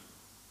 4:2-3.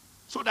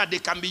 So that there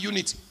can be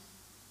unity.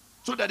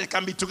 So that there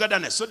can be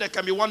togetherness. So there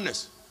can be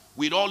oneness.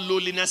 With all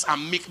lowliness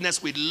and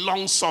meekness, with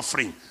long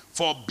suffering,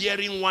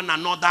 forbearing one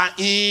another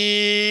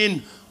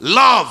in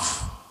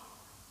love.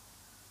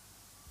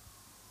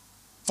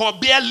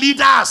 Forbear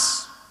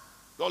leaders.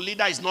 Your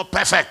leader is not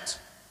perfect.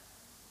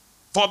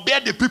 Forbear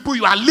the people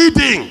you are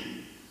leading.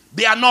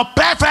 They are not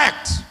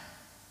perfect.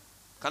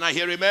 Can I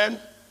hear amen?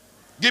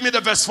 Give me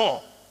the verse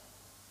 4.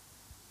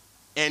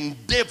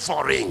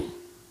 Endeavoring.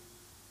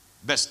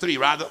 Verse 3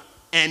 rather.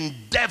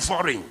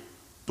 Endeavoring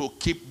to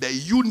keep the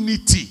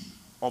unity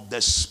of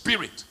the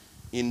Spirit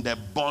in the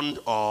bond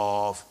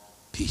of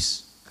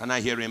peace. Can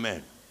I hear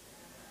amen?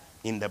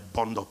 In the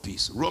bond of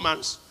peace.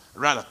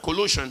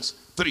 Colossians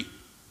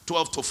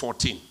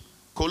 3:12-14.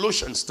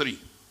 Colossians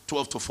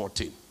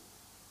 3:12-14.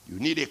 You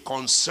need a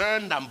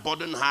concerned and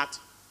burdened heart.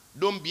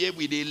 Don't be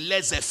with a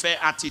laissez-faire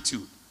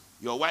attitude.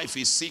 Your wife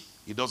is sick,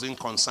 it doesn't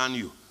concern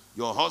you.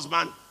 Your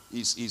husband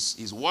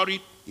is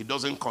worried, it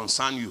doesn't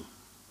concern you.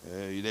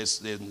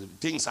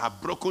 Things are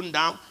broken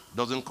down,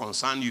 doesn't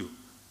concern you.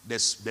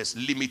 There's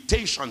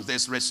limitations,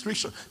 there's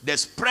restrictions,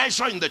 there's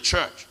pressure in the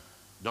church,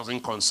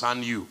 doesn't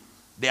concern you.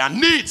 There are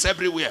needs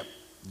everywhere,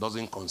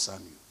 doesn't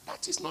concern you.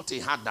 That is not a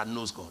heart that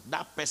knows God.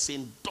 That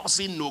person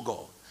doesn't know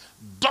God.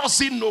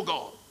 Doesn't know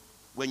God.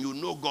 When you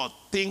know God,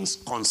 things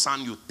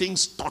concern you,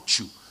 things touch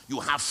you. You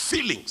have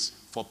feelings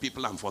for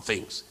people and for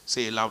things.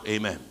 Say aloud,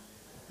 amen.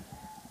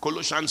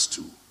 Colossians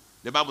 2.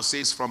 The Bible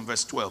says from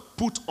verse 12,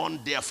 put on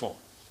therefore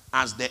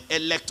as the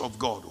elect of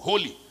God,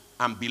 holy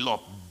and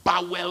beloved,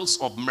 bowels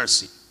of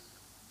mercy,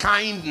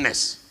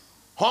 kindness,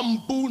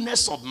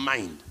 humbleness of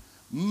mind,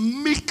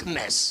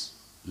 meekness,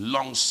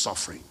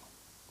 long-suffering,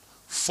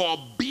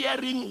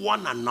 forbearing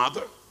one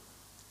another,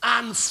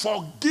 and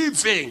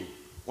forgiving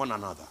one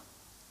another.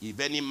 If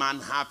any man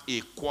have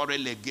a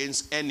quarrel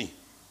against any,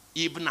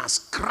 even as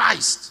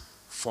Christ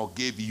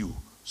forgave you,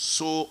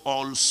 so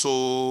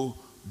also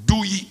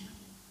do ye.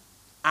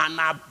 And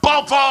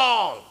above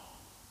all,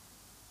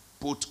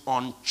 put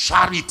on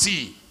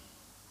charity,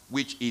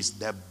 which is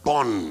the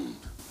bond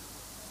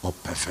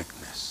of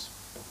perfectness.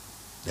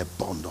 The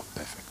bond of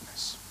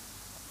perfectness.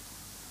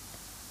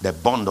 The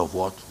bond of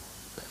what?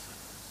 Perfectness.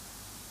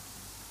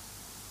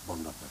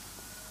 Bond of perfectness.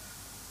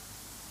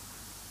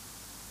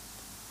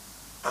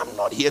 I'm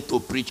not here to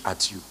preach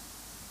at you.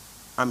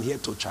 I'm here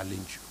to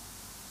challenge you.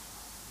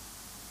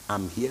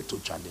 I'm here to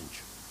challenge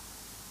you.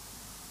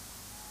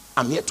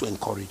 I'm here to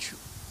encourage you.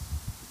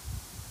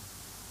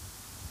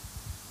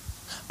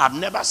 I've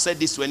never said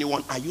this to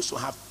anyone. I used to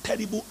have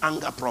terrible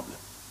anger problem.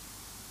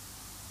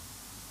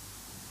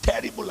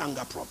 Terrible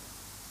anger problem.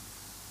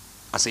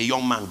 As a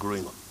young man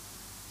growing up.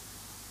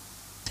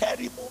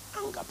 Terrible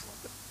anger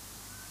problem.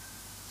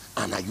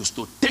 And I used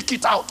to take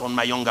it out on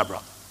my younger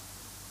brother.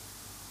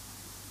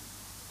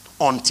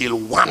 Until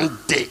one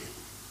day,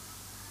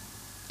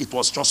 it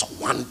was just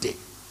one day,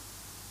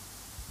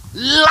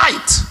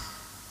 light,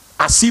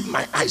 as if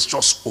my eyes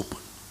just opened.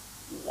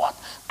 What?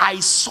 I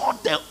saw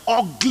the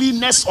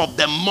ugliness of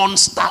the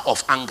monster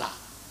of anger.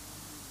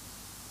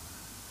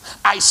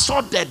 I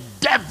saw the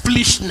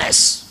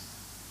devilishness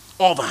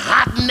of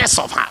hardness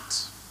of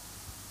heart.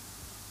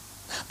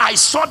 I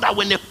saw that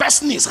when a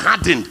person is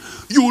hardened,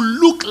 you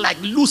look like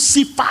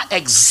Lucifer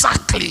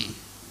exactly.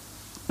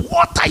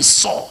 What I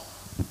saw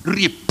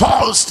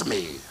repulsed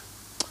me.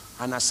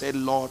 And I said,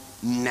 Lord,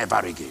 never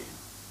again.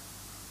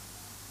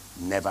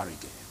 Never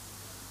again.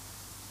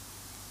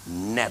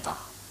 Never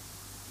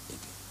again.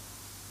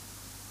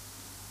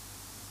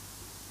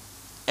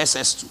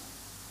 SS2.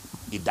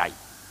 He died.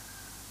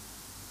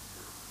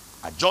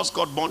 I just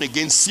got born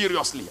again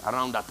seriously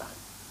around that time.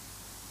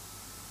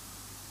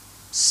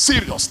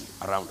 Seriously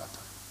around that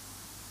time.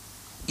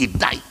 He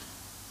died.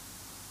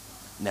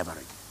 Never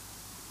again.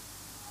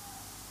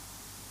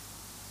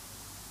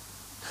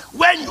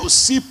 When you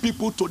see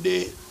people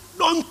today,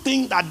 don't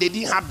think that they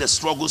didn't have the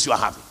struggles you are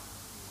having.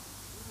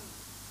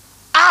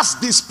 Ask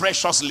this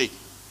precious lady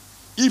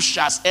if she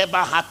has ever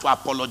had to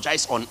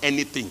apologize on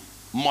anything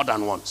more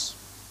than once.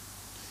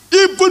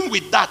 Even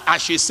with that,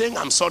 as she's saying,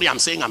 I'm sorry, I'm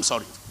saying, I'm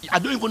sorry. I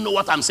don't even know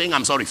what I'm saying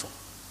I'm sorry for.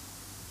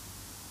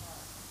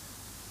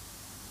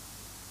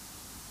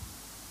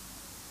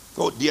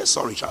 Oh, dear,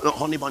 sorry. No,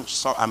 honey bunch,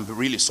 sorry, I'm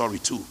really sorry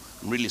too.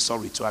 I'm really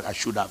sorry too. I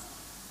should have.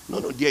 No,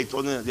 dear, it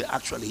wasn't.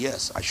 Actually,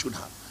 yes, I should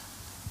have.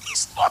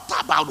 It's not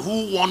about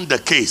who won the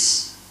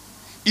case.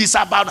 It's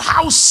about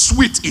how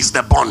sweet is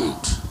the bond.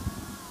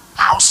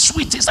 How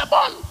sweet is the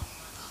bond.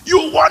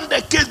 You won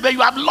the case, but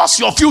you have lost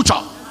your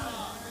future.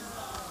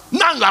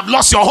 Now you have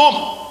lost your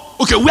home.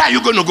 Okay, where are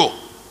you going to go?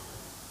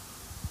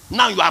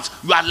 Now you are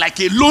like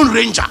a lone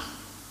ranger.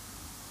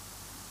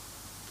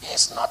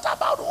 It's not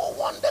about who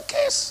won the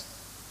case.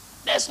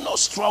 There's no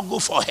struggle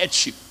for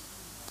headship.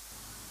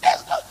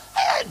 There's no,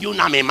 you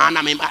know I'm a man,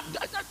 I'm a man.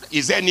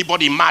 Is there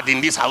anybody mad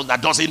in this house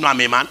that doesn't know I'm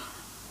a man?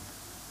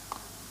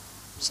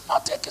 It's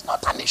not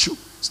an issue.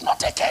 It's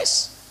not a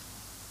case.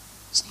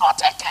 It's not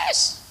a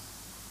case.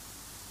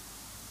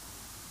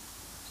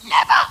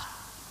 Never.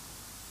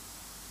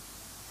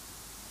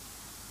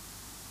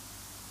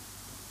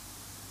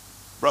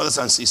 Brothers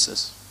and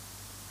sisters,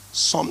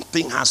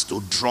 something has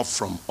to drop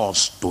from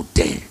us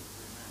today.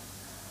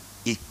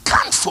 It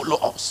can't follow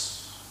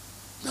us.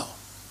 No.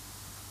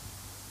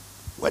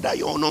 Whether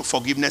your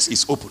unforgiveness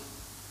is open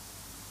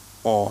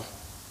or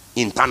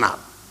internal,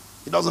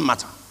 it doesn't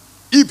matter.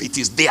 If it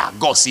is there,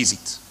 God sees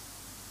it.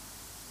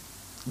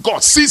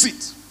 God sees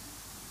it.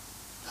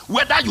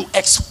 Whether you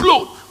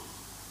explode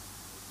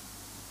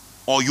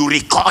or you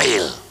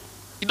recoil,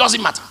 it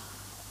doesn't matter.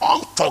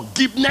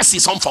 Unforgiveness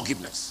is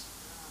unforgiveness.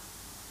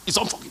 It's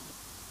unforgiveness.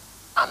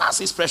 And as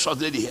this precious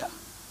lady here,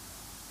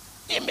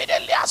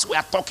 immediately as we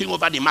are talking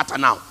over the matter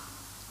now,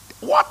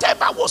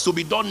 whatever was to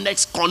be done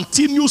next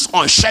continues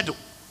on schedule.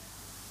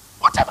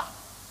 Whatever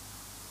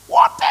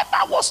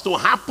was to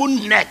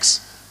happen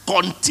next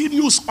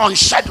continues on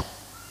schedule.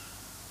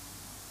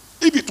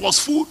 If it was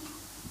food,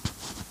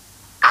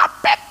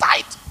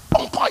 appetite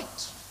on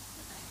point.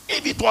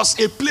 If it was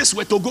a place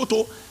where to go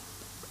to,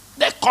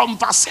 the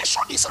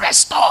conversation is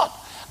restored.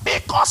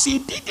 Because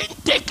it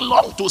didn't take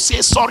long to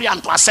say sorry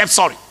and to accept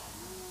sorry.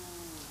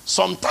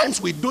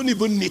 Sometimes we don't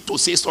even need to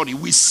say sorry.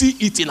 We see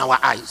it in our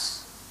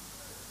eyes.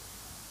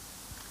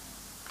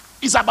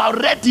 It's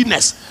about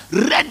readiness.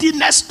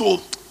 Readiness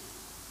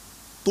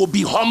to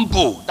be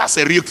humble. That's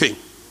a real thing.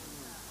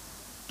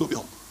 To be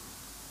humble.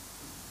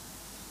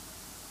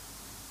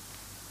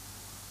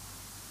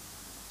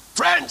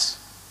 Friends,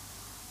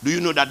 do you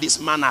know that this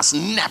man has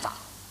never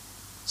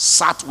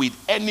sat with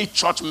any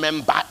church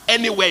member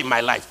anywhere in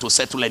my life to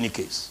settle any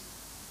case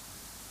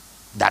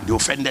that they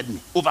offended me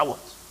over what?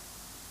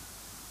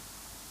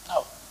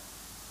 No.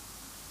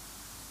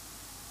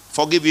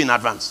 Forgive you in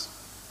advance.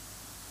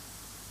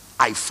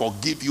 I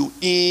forgive you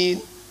in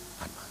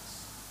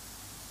advance.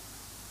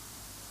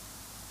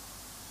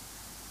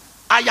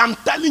 I am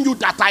telling you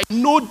that I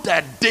know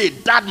the day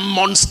that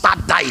monster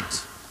died.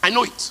 I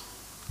know it.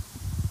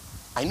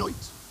 I know it.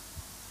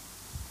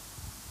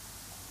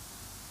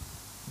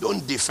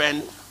 Don't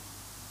defend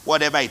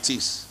whatever it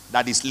is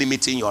that is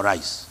limiting your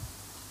rise.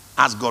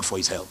 Ask God for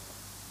his help.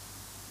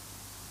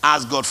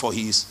 Ask God for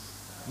his.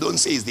 Don't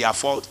say it's their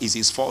fault, it's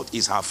his fault,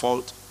 it's her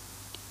fault.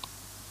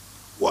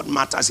 What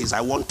matters is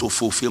I want to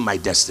fulfill my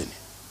destiny.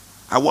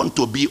 I want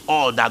to be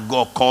all that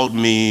God called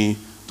me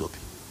to be.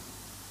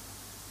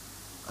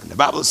 And the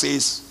Bible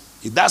says,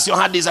 if that's your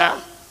heart desire,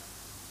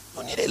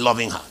 you need a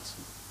loving heart.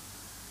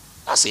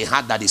 That's a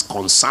heart that is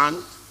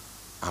concerned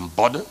and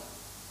burdened.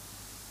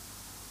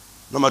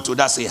 Number 2,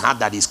 that's a heart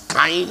that is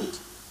kind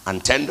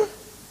and tender.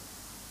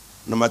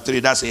 Number 3,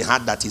 that's a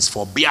heart that is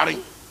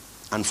forbearing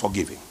and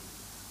forgiving.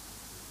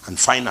 And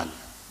finally,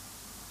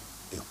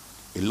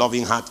 a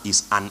loving heart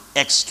is an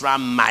extra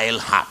mile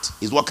heart.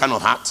 Is what kind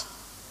of heart?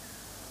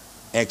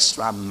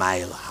 Extra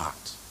mile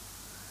heart.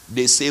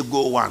 They say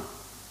go one.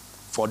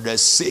 For the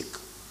sake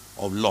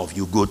of love,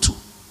 you go two.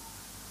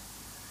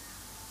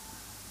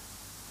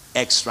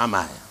 Extra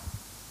mile.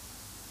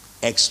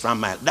 Extra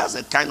mile. That's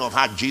the kind of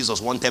heart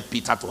Jesus wanted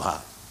Peter to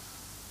have.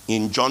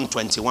 In John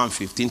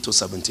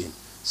 21:15-17.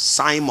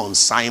 Simon,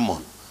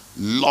 Simon,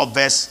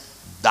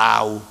 lovest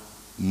thou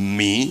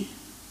me?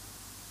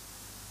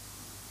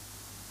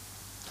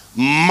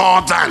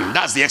 More than,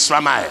 that's the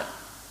extra mile.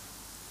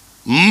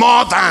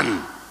 More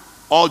than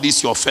all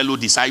these your fellow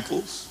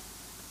disciples.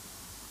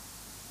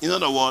 In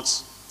other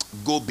words,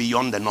 go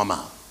beyond the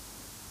normal.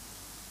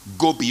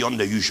 Go beyond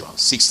the usual.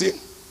 16.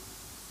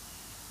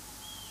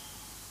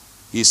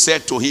 He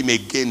said to him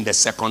again the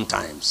second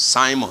time,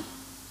 Simon,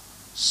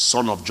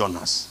 son of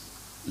Jonas,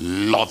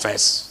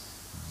 lovest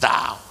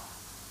thou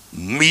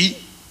me.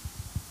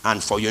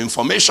 And for your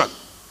information,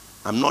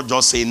 I'm not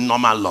just saying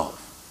normal love.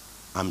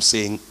 I'm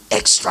saying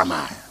extra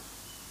mile.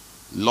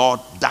 Lord,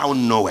 thou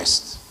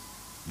knowest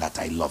that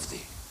I love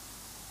thee.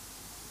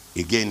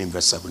 Again in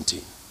verse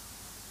 17.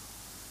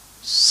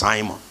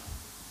 Simon,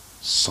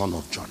 son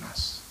of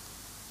Jonas,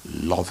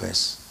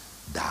 lovest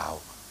thou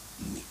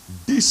me?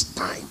 This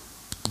time,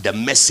 the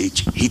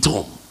message hit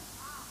home.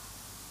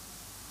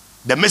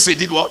 The message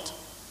did what?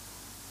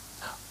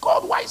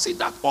 God, why is it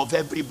that of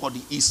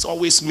everybody, it's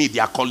always me they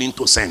are calling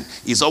to send?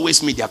 It's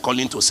always me they are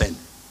calling to send.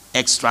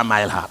 Extra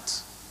mile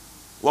heart.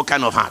 What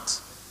kind of heart?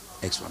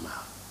 Extra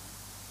mile.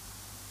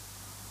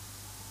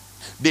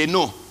 They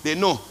know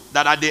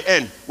that at the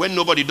end, when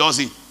nobody does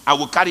it, I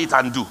will carry it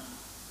and do.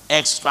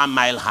 Extra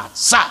mile heart.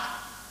 Sir,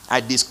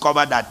 I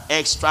discovered that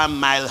extra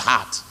mile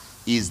heart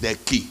is the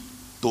key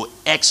to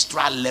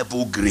extra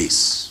level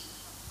grace.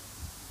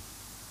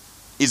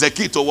 Is the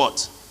key to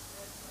what?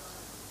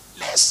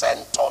 Listen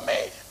to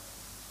me.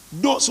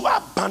 Those who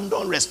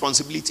abandon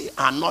responsibility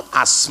are not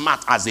as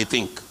smart as they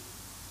think.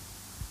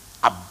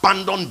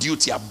 Abandon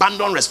duty,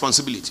 abandon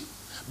responsibility.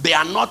 They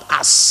are not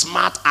as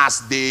smart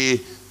as they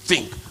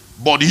think.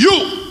 But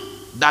you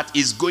that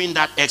is going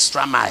that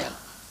extra mile,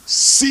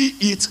 see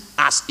it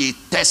as a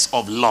test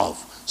of love.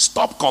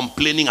 Stop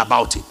complaining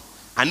about it.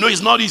 I know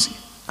it's not easy.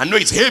 I know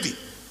it's heavy.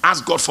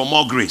 Ask God for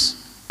more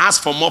grace.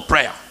 Ask for more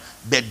prayer.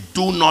 But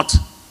do not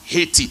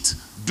hate it.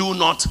 Do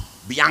not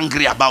be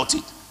angry about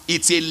it.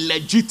 It's a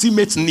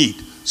legitimate need.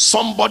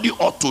 Somebody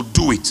ought to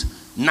do it.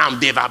 Now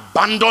they've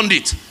abandoned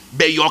it.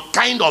 But your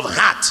kind of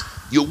heart,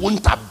 you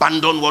won't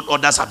abandon what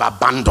others have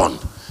abandoned.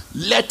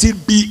 Let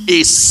it be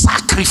a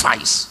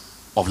sacrifice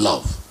of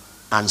love.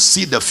 And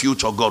see the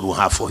future God will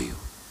have for you.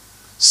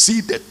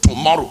 See the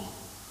tomorrow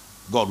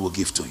God will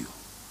give to you.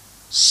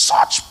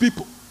 Such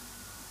people,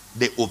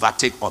 they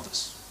overtake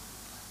others.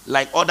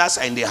 Like others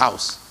are in the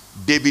house,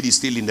 David is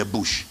still in the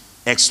bush.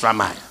 Extra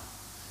mile.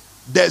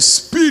 The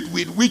speed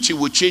with which he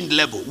will change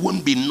level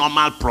won't be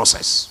normal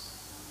process.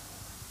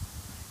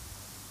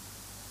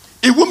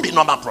 It won't be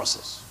normal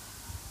process.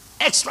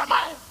 Extra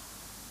mile.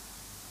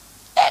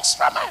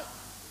 Extra mile.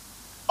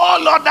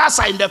 All others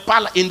are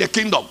in the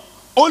kingdom.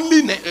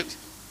 Only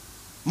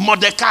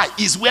Mordecai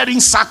is wearing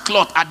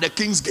sackcloth at the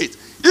king's gate.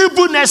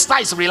 Even Esther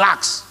is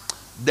relaxed.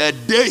 The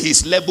day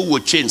his level will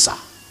change, sir,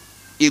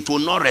 it will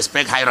not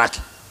respect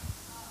hierarchy.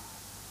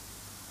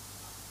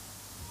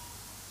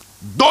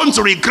 Don't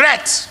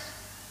regret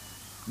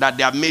that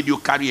they have made you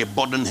carry a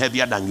burden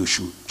heavier than you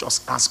should.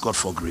 Just ask God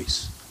for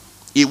grace.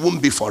 It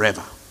won't be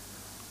forever.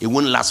 It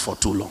won't last for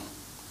too long.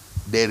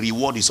 The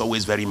reward is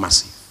always very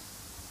massive.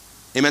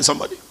 Amen,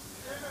 somebody?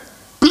 Amen.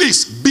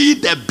 Please be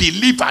the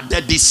believer,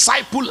 the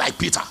disciple like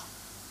Peter,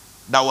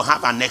 that will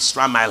have an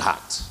extra mile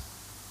heart.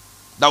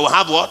 That will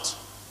have what?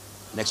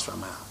 An extra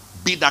mile.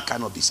 Be that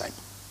kind of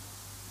disciple.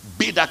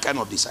 Be that kind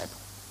of disciple.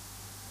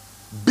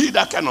 Be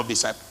that kind of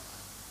disciple.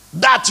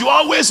 That you're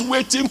always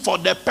waiting for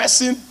the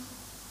person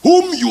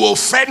whom you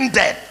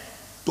offended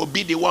to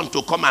be the one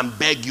to come and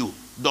beg you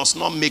does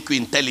not make you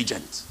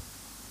intelligent.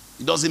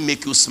 It doesn't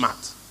make you smart.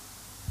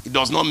 It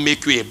does not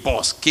make you a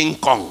boss, King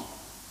Kong.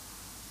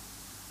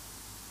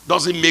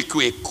 Doesn't make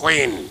you a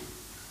queen.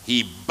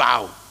 He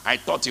bowed. I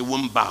thought he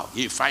wouldn't bow.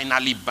 He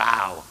finally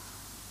bowed.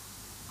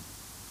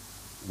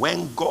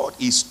 When God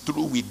is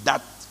through with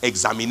that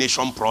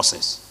examination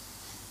process,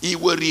 he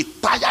will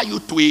retire you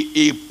to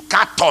a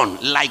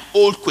carton like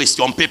old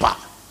question paper.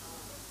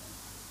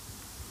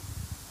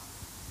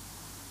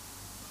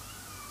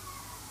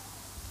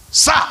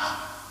 Sir,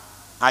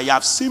 I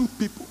have seen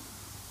people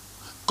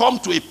come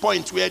to a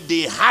point where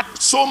they had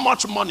so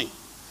much money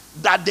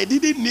that they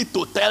didn't need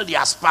to tell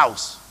their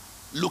spouse,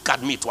 look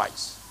at me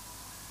twice.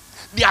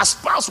 Their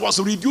spouse was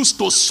reduced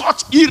to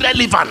such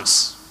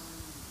irrelevance.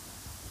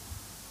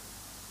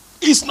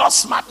 It's not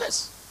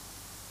smartness.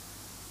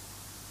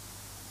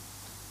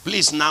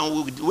 Please now,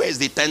 where is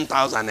the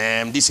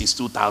 10,000? This is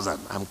 2,000.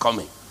 I'm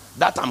coming.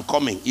 That I'm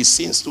coming is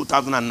since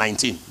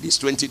 2019. This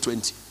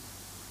 2020.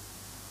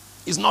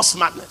 It's not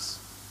smartness.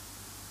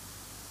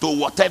 To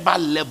whatever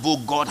level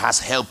God has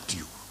helped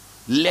you,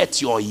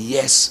 let your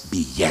yes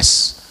be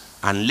yes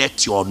and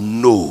let your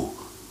no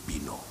be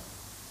no.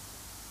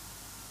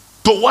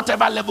 To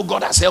whatever level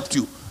God has helped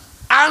you,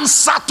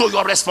 answer to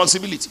your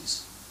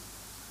responsibilities.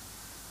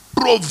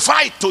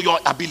 Provide to your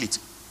ability.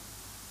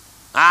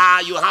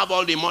 You have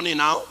all the money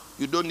now.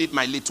 You don't need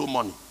my little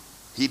money.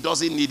 He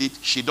doesn't need it.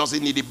 She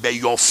doesn't need it. But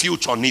your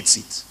future needs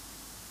it.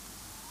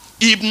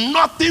 If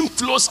nothing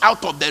flows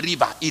out of the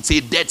river, it's a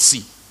dead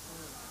sea.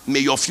 May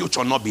your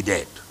future not be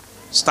dead.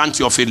 Stand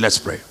to your feet. Let's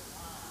pray.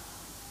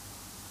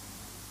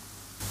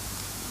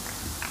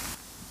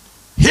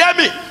 Hear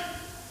me.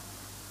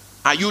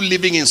 Are you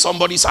living in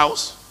somebody's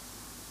house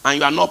and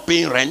you are not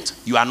paying rent?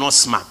 You are not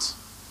smart.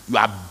 You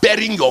are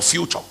burying your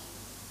future.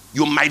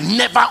 You might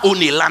never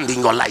own a land in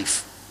your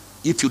life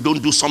if you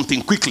don't do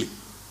something quickly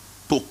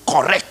to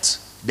correct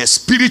the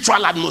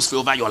spiritual atmosphere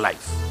over your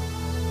life.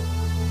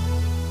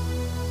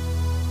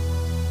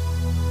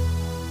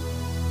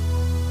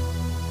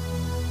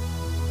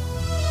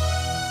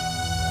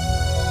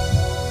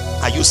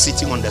 Are you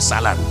sitting on the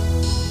salary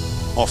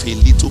of a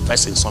little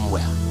person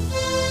somewhere?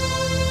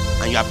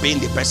 And you are paying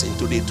the person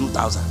today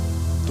 2,000,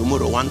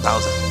 tomorrow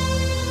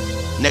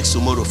 1,000, next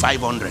tomorrow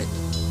 500.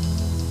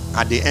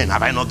 At the end,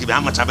 have I not given?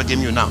 How much have I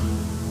given you now?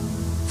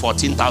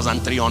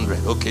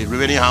 14,300. Okay,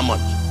 remaining how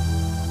much?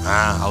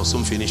 I'll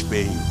soon finish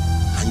paying you.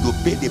 And you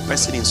pay the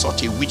person in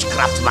such a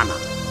witchcraft manner.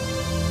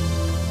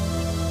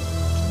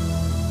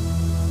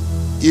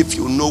 If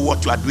you know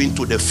what you are doing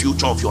to the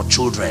future of your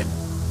children,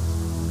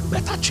 you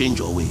better change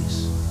your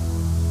ways.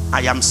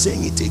 I am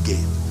saying it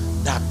again,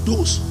 that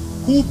those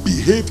who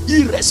behave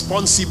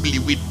irresponsibly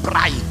with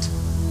pride,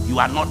 you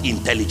are not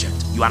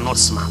intelligent, you are not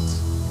smart.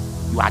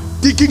 You are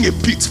digging a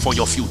pit for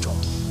your future.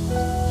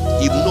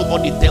 If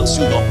nobody tells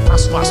you, your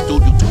pastor has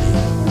told you today,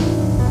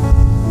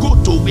 go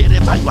to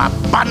wherever you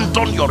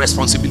abandon your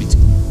responsibility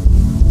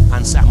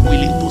and say, I'm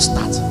willing to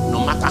start,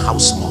 no matter how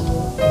small.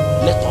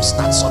 Let us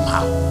start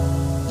somehow.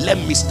 Let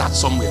me start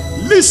somewhere.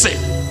 Listen,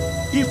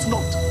 if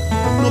not,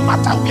 no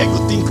matter where you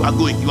think you are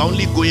going, you are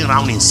only going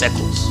around in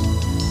circles.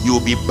 You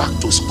will be back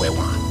to square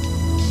one.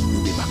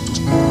 You'll be back to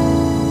square one.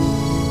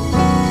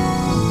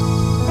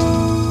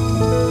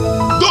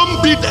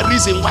 Don't be the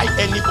reason why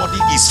anybody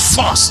is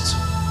forced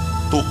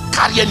to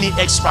carry any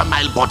extra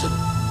mile burden.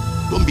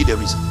 Don't be the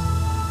reason.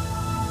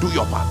 Do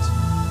your part.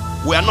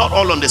 We are not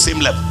all on the same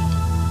level,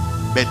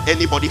 but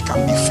anybody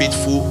can be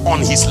faithful on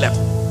his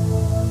level.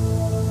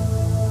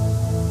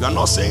 You are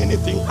not saying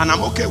anything, and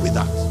I'm okay with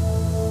that.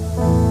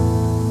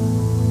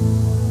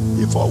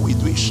 Before we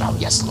do it, shout,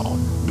 yes, Lord.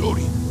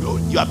 Glory,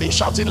 glory. You have been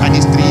shouting like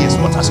this 3 years.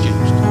 What has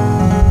changed?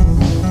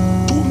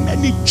 Too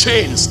many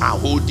chains are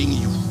holding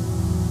you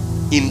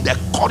in the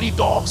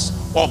corridors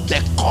of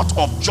the court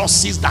of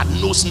justice that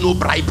knows no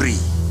bribery.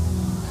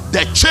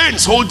 The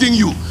chains holding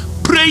you,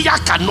 prayer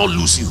cannot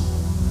lose you.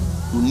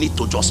 You need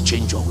to just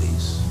change your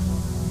ways.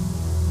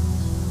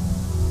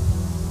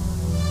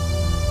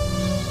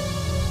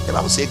 The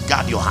Bible says,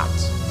 guard your heart,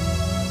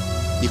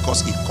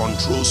 because it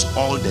controls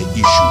all the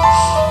issues.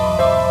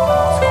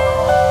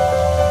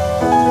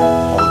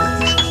 All the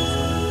issues.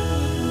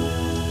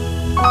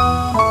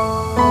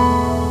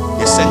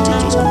 They sent you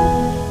to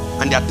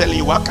school and they are telling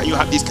you, why can you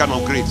have this kind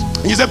of grades?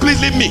 And you say, please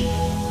leave me.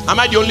 Am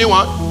I the only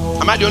one?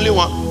 Am I the only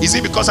one? Is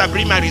it because I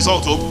bring my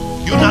results home?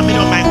 You know how many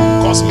of my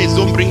classmates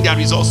don't bring their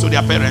results to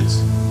their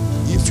parents?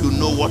 If you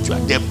know what you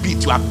are, the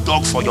pit you have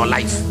dug for your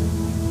life.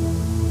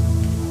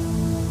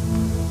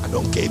 I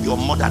don't care if your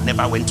mother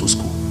never went to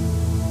school.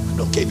 I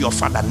don't care if your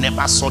father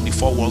never saw the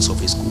four walls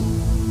of a school.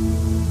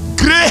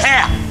 Gray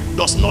hair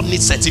does not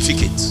need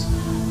certificate.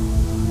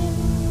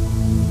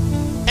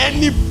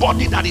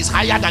 Anybody that is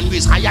higher than you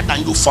is higher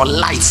than you for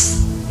life.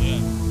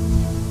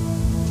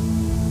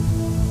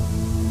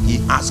 He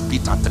asked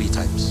Peter 3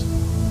 times.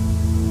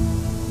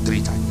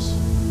 3 times.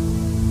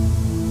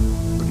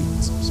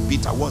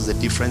 Peter, what's the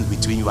difference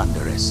between you and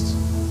the rest?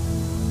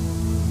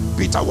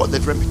 Peter, what's the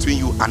difference between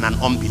you and an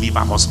unbeliever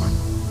husband?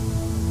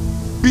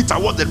 Peter,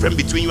 what's the difference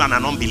between you and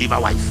an unbeliever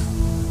wife?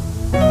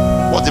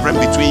 What's the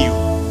difference between you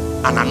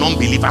and an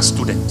unbeliever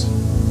student?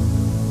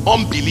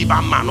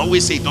 Unbeliever man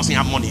always say he doesn't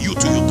have money. You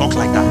too, you talk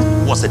like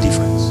that. What's the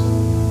difference?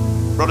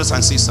 Brothers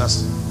and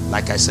sisters,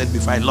 like I said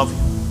before, I love you.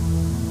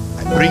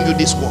 I bring you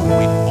this word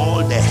with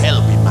all the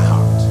help in my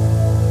heart,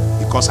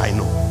 because I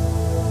know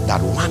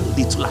that one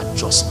little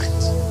adjustment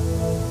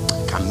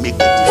can make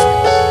the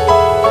difference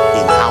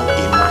in how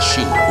a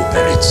machine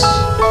operates.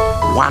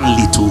 One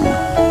little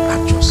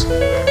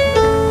adjustment.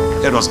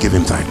 Let us give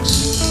him thanks.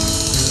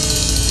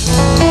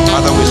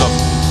 Father, we love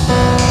you.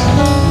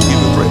 We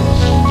give you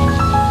praise.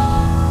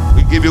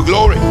 We give you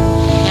glory.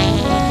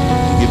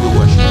 We give you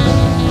worship.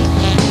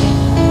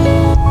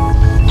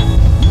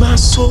 My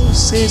soul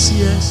says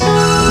yes.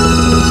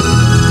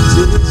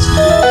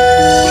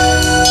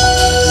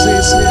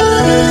 Says yes. Says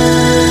yes.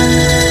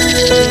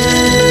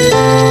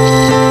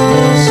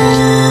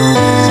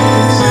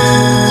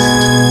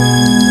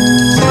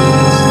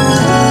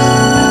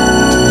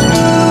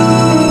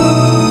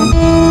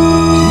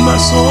 My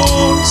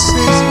soul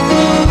says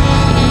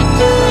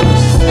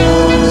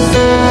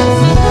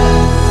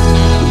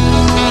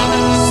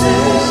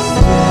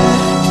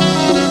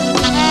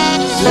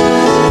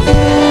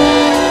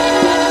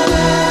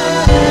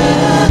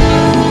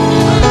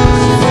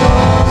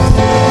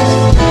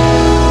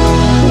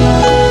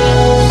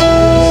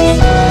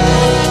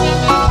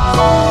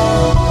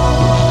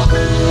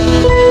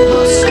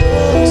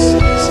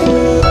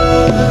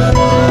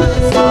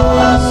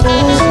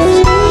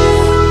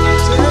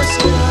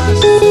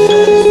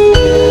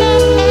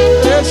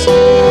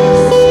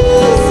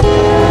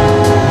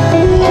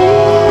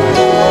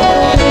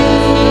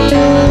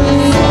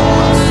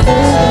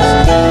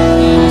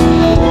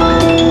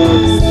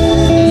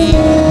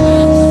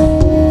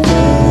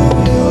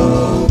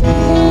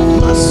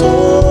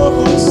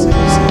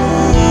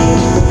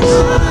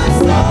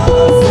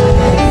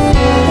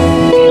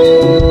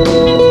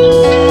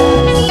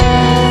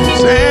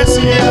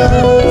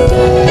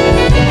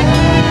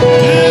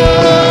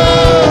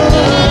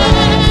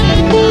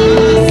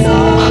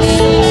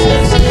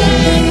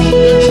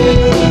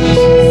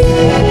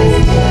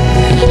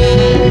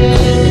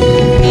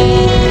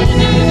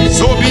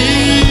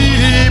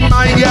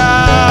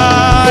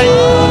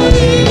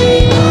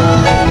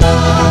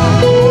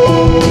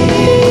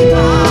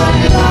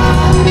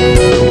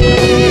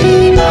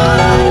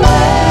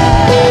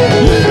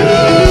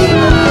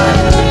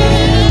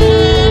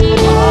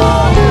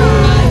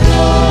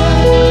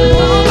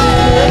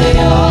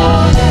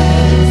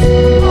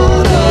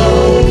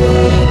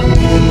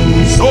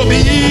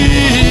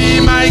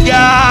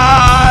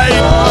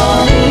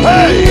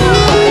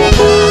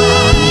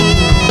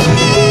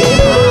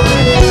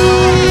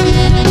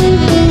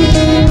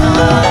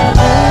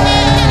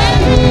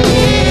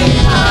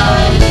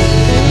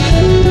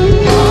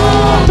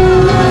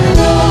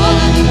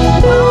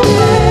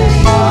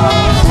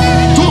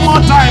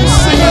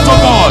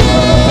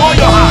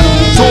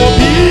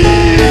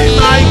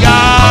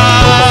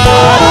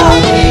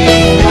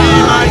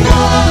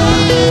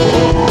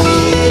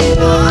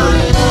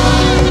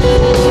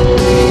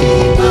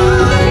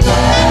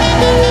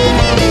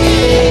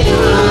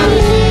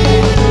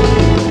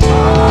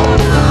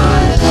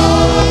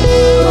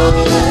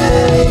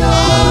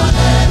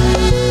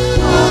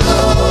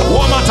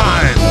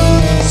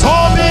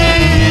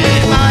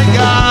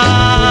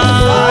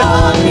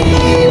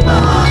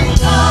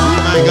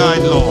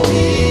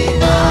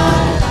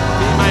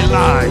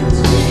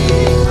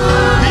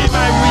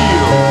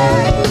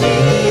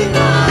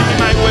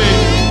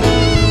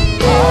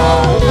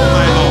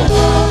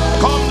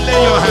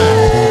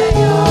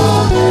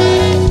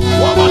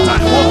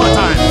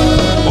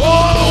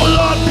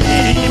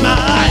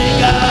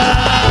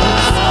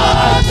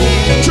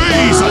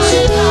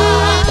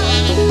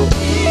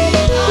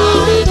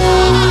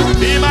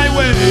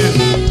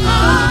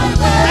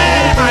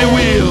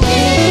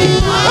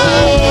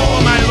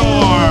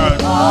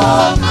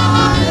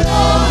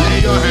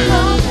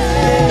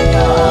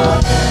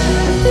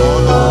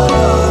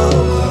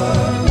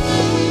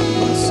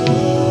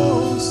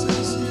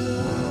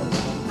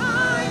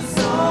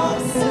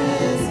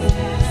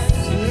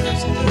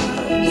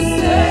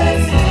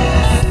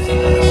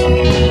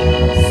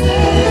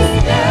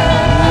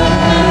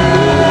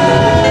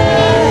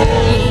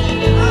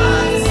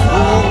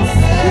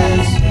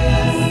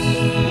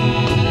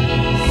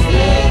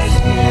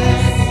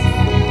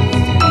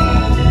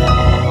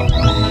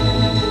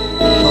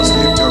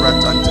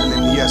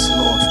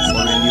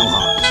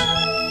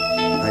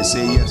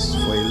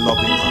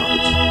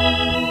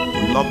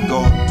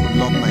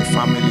love my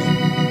family,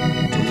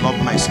 to love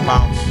my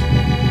spouse,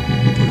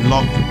 to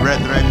love the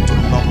brethren, to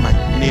love my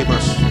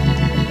neighbors,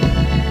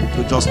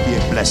 to just be a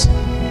blessing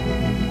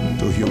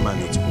to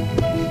humanity.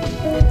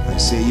 I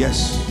say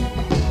yes.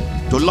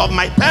 To love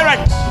my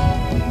parents.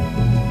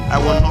 I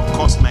will not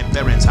cause my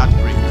parents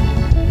heartbreak.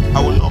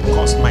 I will not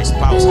cause my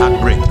spouse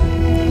heartbreak.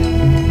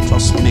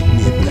 Just make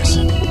me a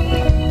blessing.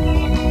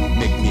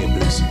 Make me a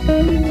blessing.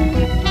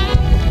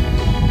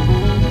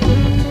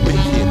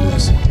 Make me a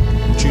blessing.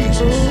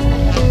 Jesus.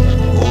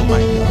 Oh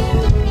my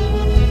God.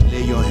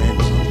 Lay your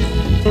hands on me.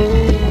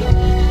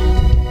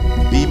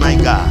 Be my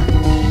God.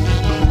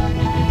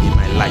 Be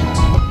my light.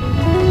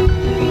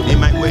 Be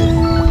my way.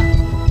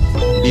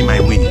 Be my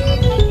will.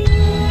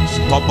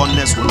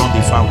 Stubbornness will not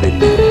be found in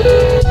me.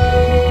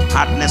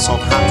 Hardness of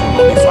heart will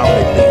not be found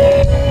in me.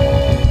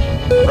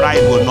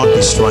 Pride will not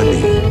destroy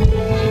me.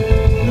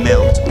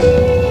 Melt me.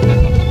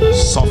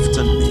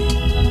 Soften me.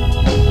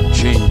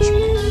 Change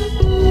me.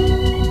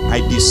 I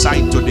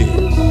decide today.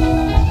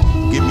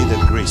 Give me the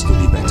grace to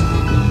be better.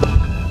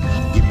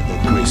 Give me the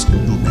grace to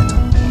do better.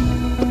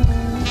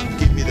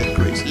 Give me the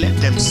grace. Let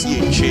them see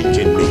a change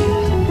in me.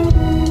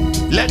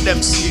 Let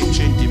them see a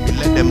change in me.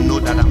 Let them know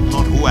that I'm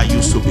not who I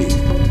used to be.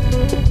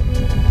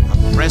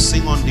 I'm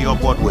pressing on the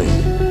upward way.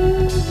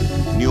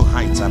 New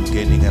heights I'm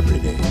gaining every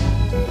day.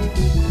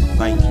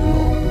 Thank you,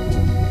 Lord.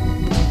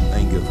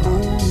 Thank you,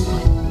 Father.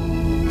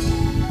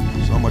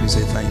 Somebody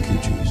say, thank you,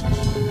 Jesus.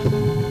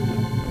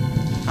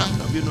 How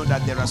many of you know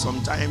that there are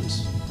some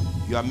times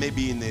you are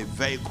maybe in a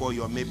vehicle,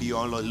 you are maybe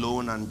all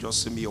alone and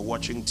just maybe you're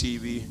watching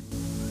TV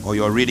or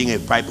you're reading a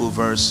Bible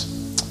verse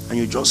and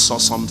you just saw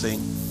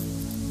something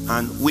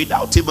and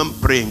without even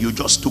praying, you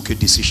just took a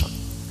decision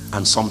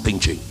and something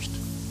changed.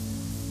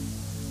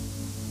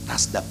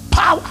 That's the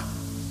power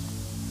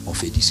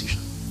of a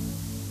decision.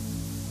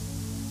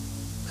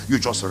 You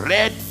just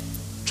read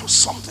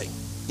just something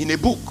in a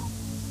book.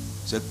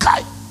 Say,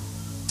 Kai.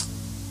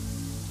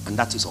 And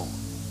that is all.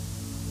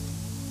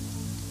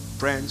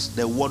 Friends,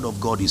 the word of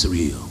God is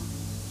real.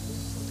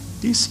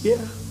 This year,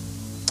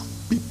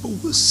 people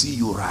will see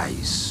you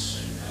rise.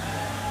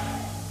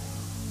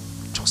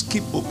 Just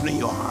keep opening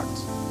your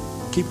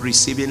heart. Keep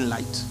receiving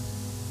light.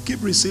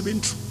 Keep receiving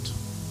truth.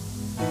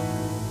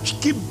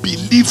 Keep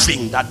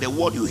believing that the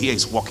word you hear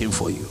is working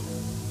for you.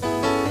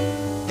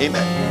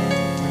 Amen.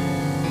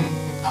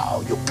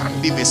 Oh, you can't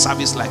live a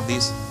service like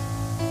this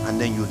and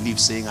then you leave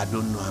saying, I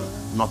don't know,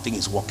 nothing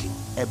is working.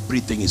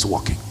 Everything is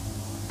working.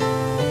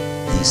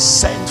 He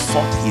sent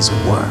forth his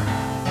word,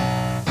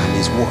 and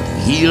his word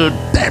healed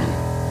them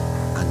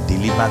and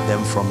delivered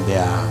them from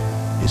their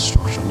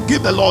destruction.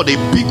 Give the Lord a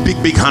big,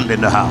 big, big hand in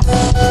the house.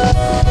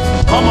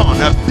 Come on,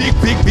 a big,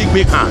 big, big,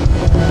 big hand.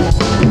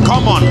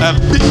 Come on, a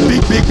big,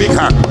 big, big, big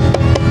hand.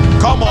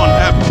 Come on,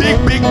 a big,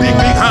 big, big,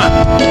 big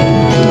hand.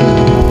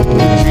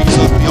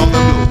 Jesus, be all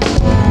the glory.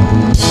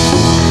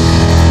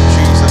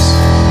 Jesus,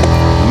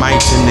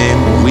 mighty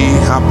name, we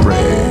have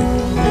prayed.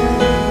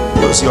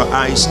 Close your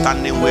eyes,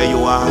 standing where you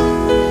are.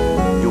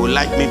 You would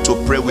like me to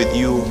pray with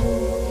you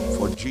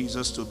for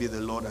Jesus to be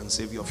the Lord and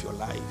Savior of your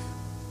life.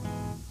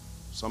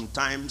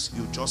 Sometimes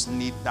you just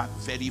need that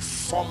very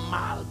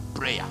formal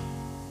prayer.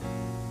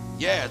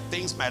 Yeah,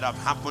 things might have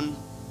happened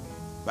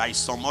by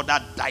some other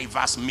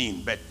diverse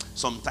means, but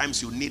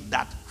sometimes you need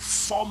that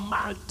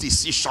formal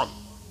decision.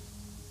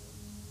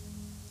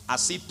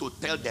 As if to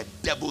tell the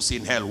devils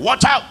in hell,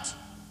 watch out,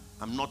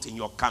 I'm not in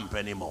your camp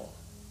anymore.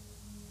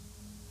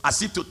 As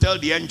if to tell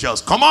the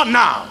angels, come on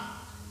now,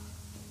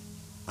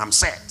 I'm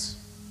set.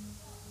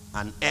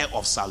 An heir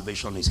of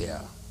salvation is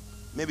here.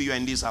 Maybe you're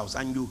in this house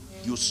and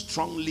you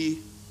strongly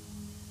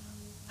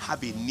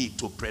have a need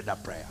to pray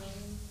that prayer.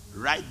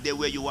 Right there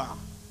where you are,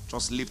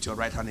 just lift your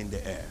right hand in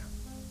the air.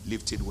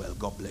 Lift it well.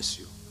 God bless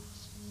you.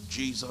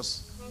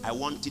 Jesus, I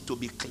want it to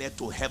be clear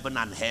to heaven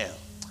and hell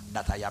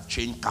that I have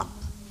changed camp.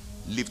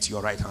 Lift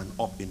your right hand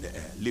up in the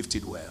air. Lift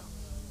it well.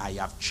 I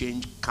have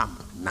changed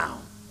camp now.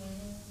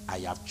 I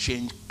have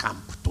changed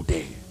camp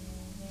today.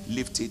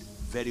 Lift it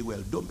very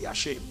well. Don't be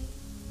ashamed.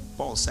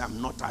 Paul said,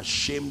 I'm not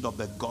ashamed of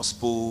the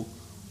gospel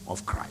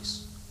of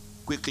Christ.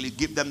 Quickly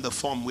give them the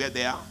form where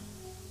they are.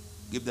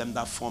 Give them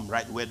that form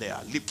right where they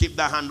are. Keep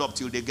that hand up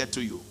till they get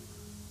to you.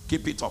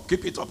 Keep it up,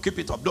 keep it up, keep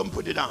it up. Don't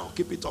put it down.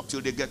 Keep it up till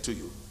they get to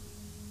you.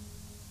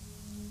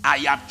 I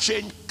have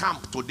changed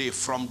camp today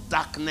from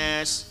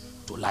darkness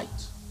to light.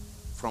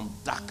 From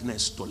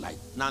darkness to light.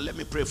 Now let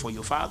me pray for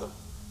you, Father.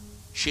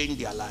 Change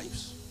their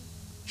lives.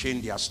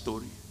 Change their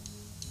story.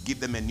 Give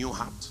them a new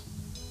heart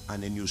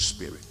and a new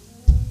spirit.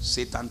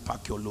 Satan,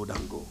 pack your load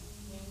and go.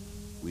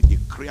 We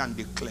decree and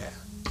declare,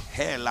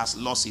 hell has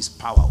lost its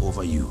power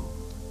over you.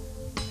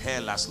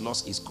 Hell has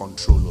lost its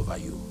control over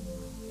you.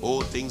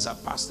 All things are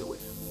passed away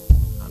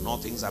and all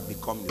things have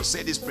become new.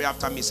 Say this prayer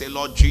after me. Say,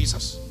 Lord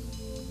Jesus,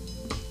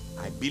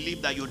 I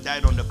believe that you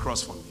died on the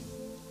cross for me.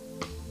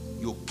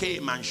 You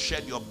came and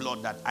shed your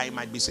blood that I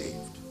might be saved.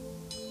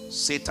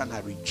 Satan, I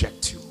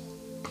reject you.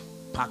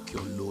 Pack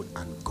your load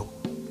and go.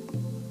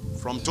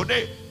 From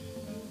today,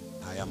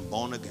 I am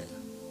born again.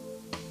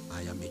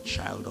 I am a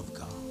child of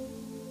God.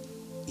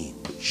 In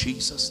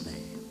Jesus' name.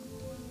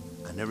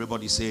 And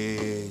everybody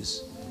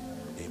says,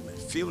 amen.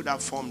 Fill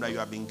that form that you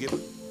have been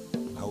given.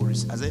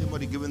 Has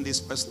anybody given this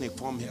person a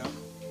form here?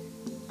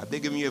 Have they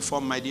given you a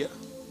form, my dear?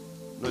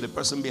 No, the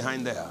person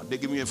behind there. Have they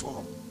given you a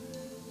form?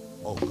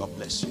 Oh, God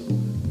bless you.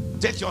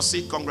 Take your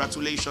seat.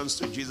 Congratulations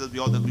to Jesus. Be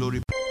all the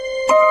glory.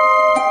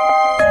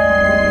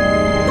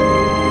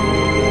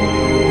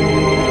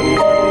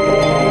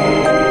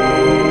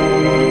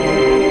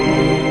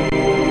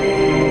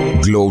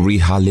 Glory,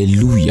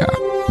 hallelujah.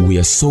 We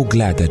are so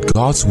glad that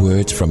God's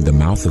word from the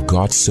mouth of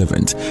God's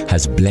servant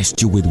has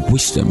blessed you with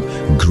wisdom,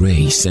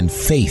 grace, and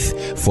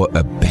faith for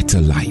a better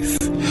life.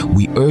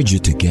 We urge you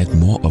to get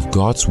more of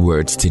God's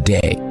words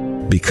today,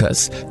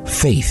 because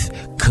faith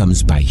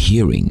comes by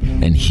hearing,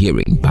 and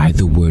hearing by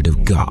the word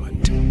of God.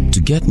 To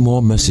get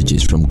more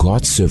messages from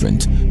God's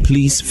servant,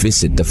 please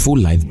visit the Full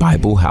Life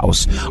Bible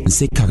House on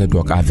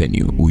Sekaredwalk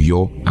Avenue,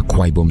 Uyo,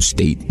 Akwa Ibom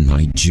State,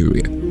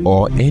 Nigeria,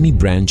 or any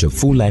branch of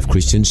Full Life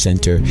Christian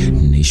Center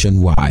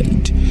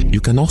nationwide.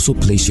 You can also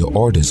place your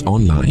orders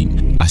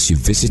online as you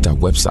visit our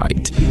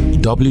website,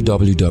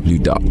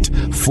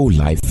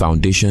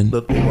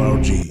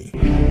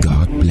 www.fulllifefoundation.org.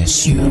 God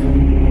bless you.